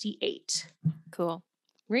 168. Cool.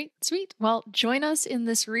 Great. Sweet. Well, join us in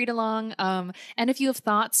this read along. And if you have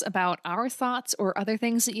thoughts about our thoughts or other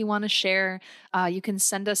things that you want to share, you can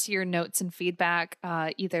send us your notes and feedback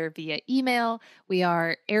either via email. We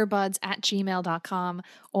are airbuds@gmail.com,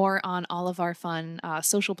 or on all of our fun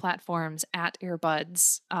social platforms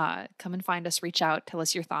 @airbuds. Come and find us, reach out, tell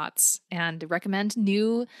us your thoughts, and recommend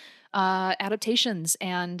new adaptations,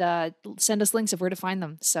 and send us links of where to find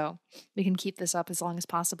them so we can keep this up as long as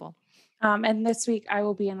possible. And this week I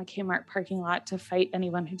will be in the Kmart parking lot to fight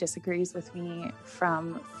anyone who disagrees with me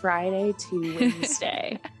from Friday to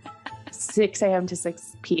Wednesday, 6 a.m. to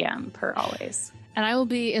 6 p.m. per always. And I will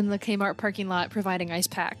be in the Kmart parking lot providing ice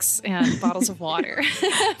packs and bottles of water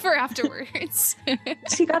for afterwards.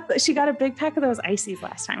 She got a big pack of those ices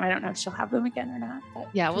last time. I don't know if she'll have them again or not. But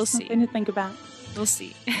yeah, we'll see. Something to think about. We'll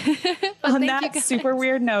see. On that super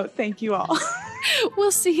weird note, thank you all.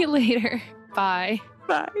 We'll see you later. Bye.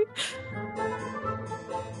 Bye.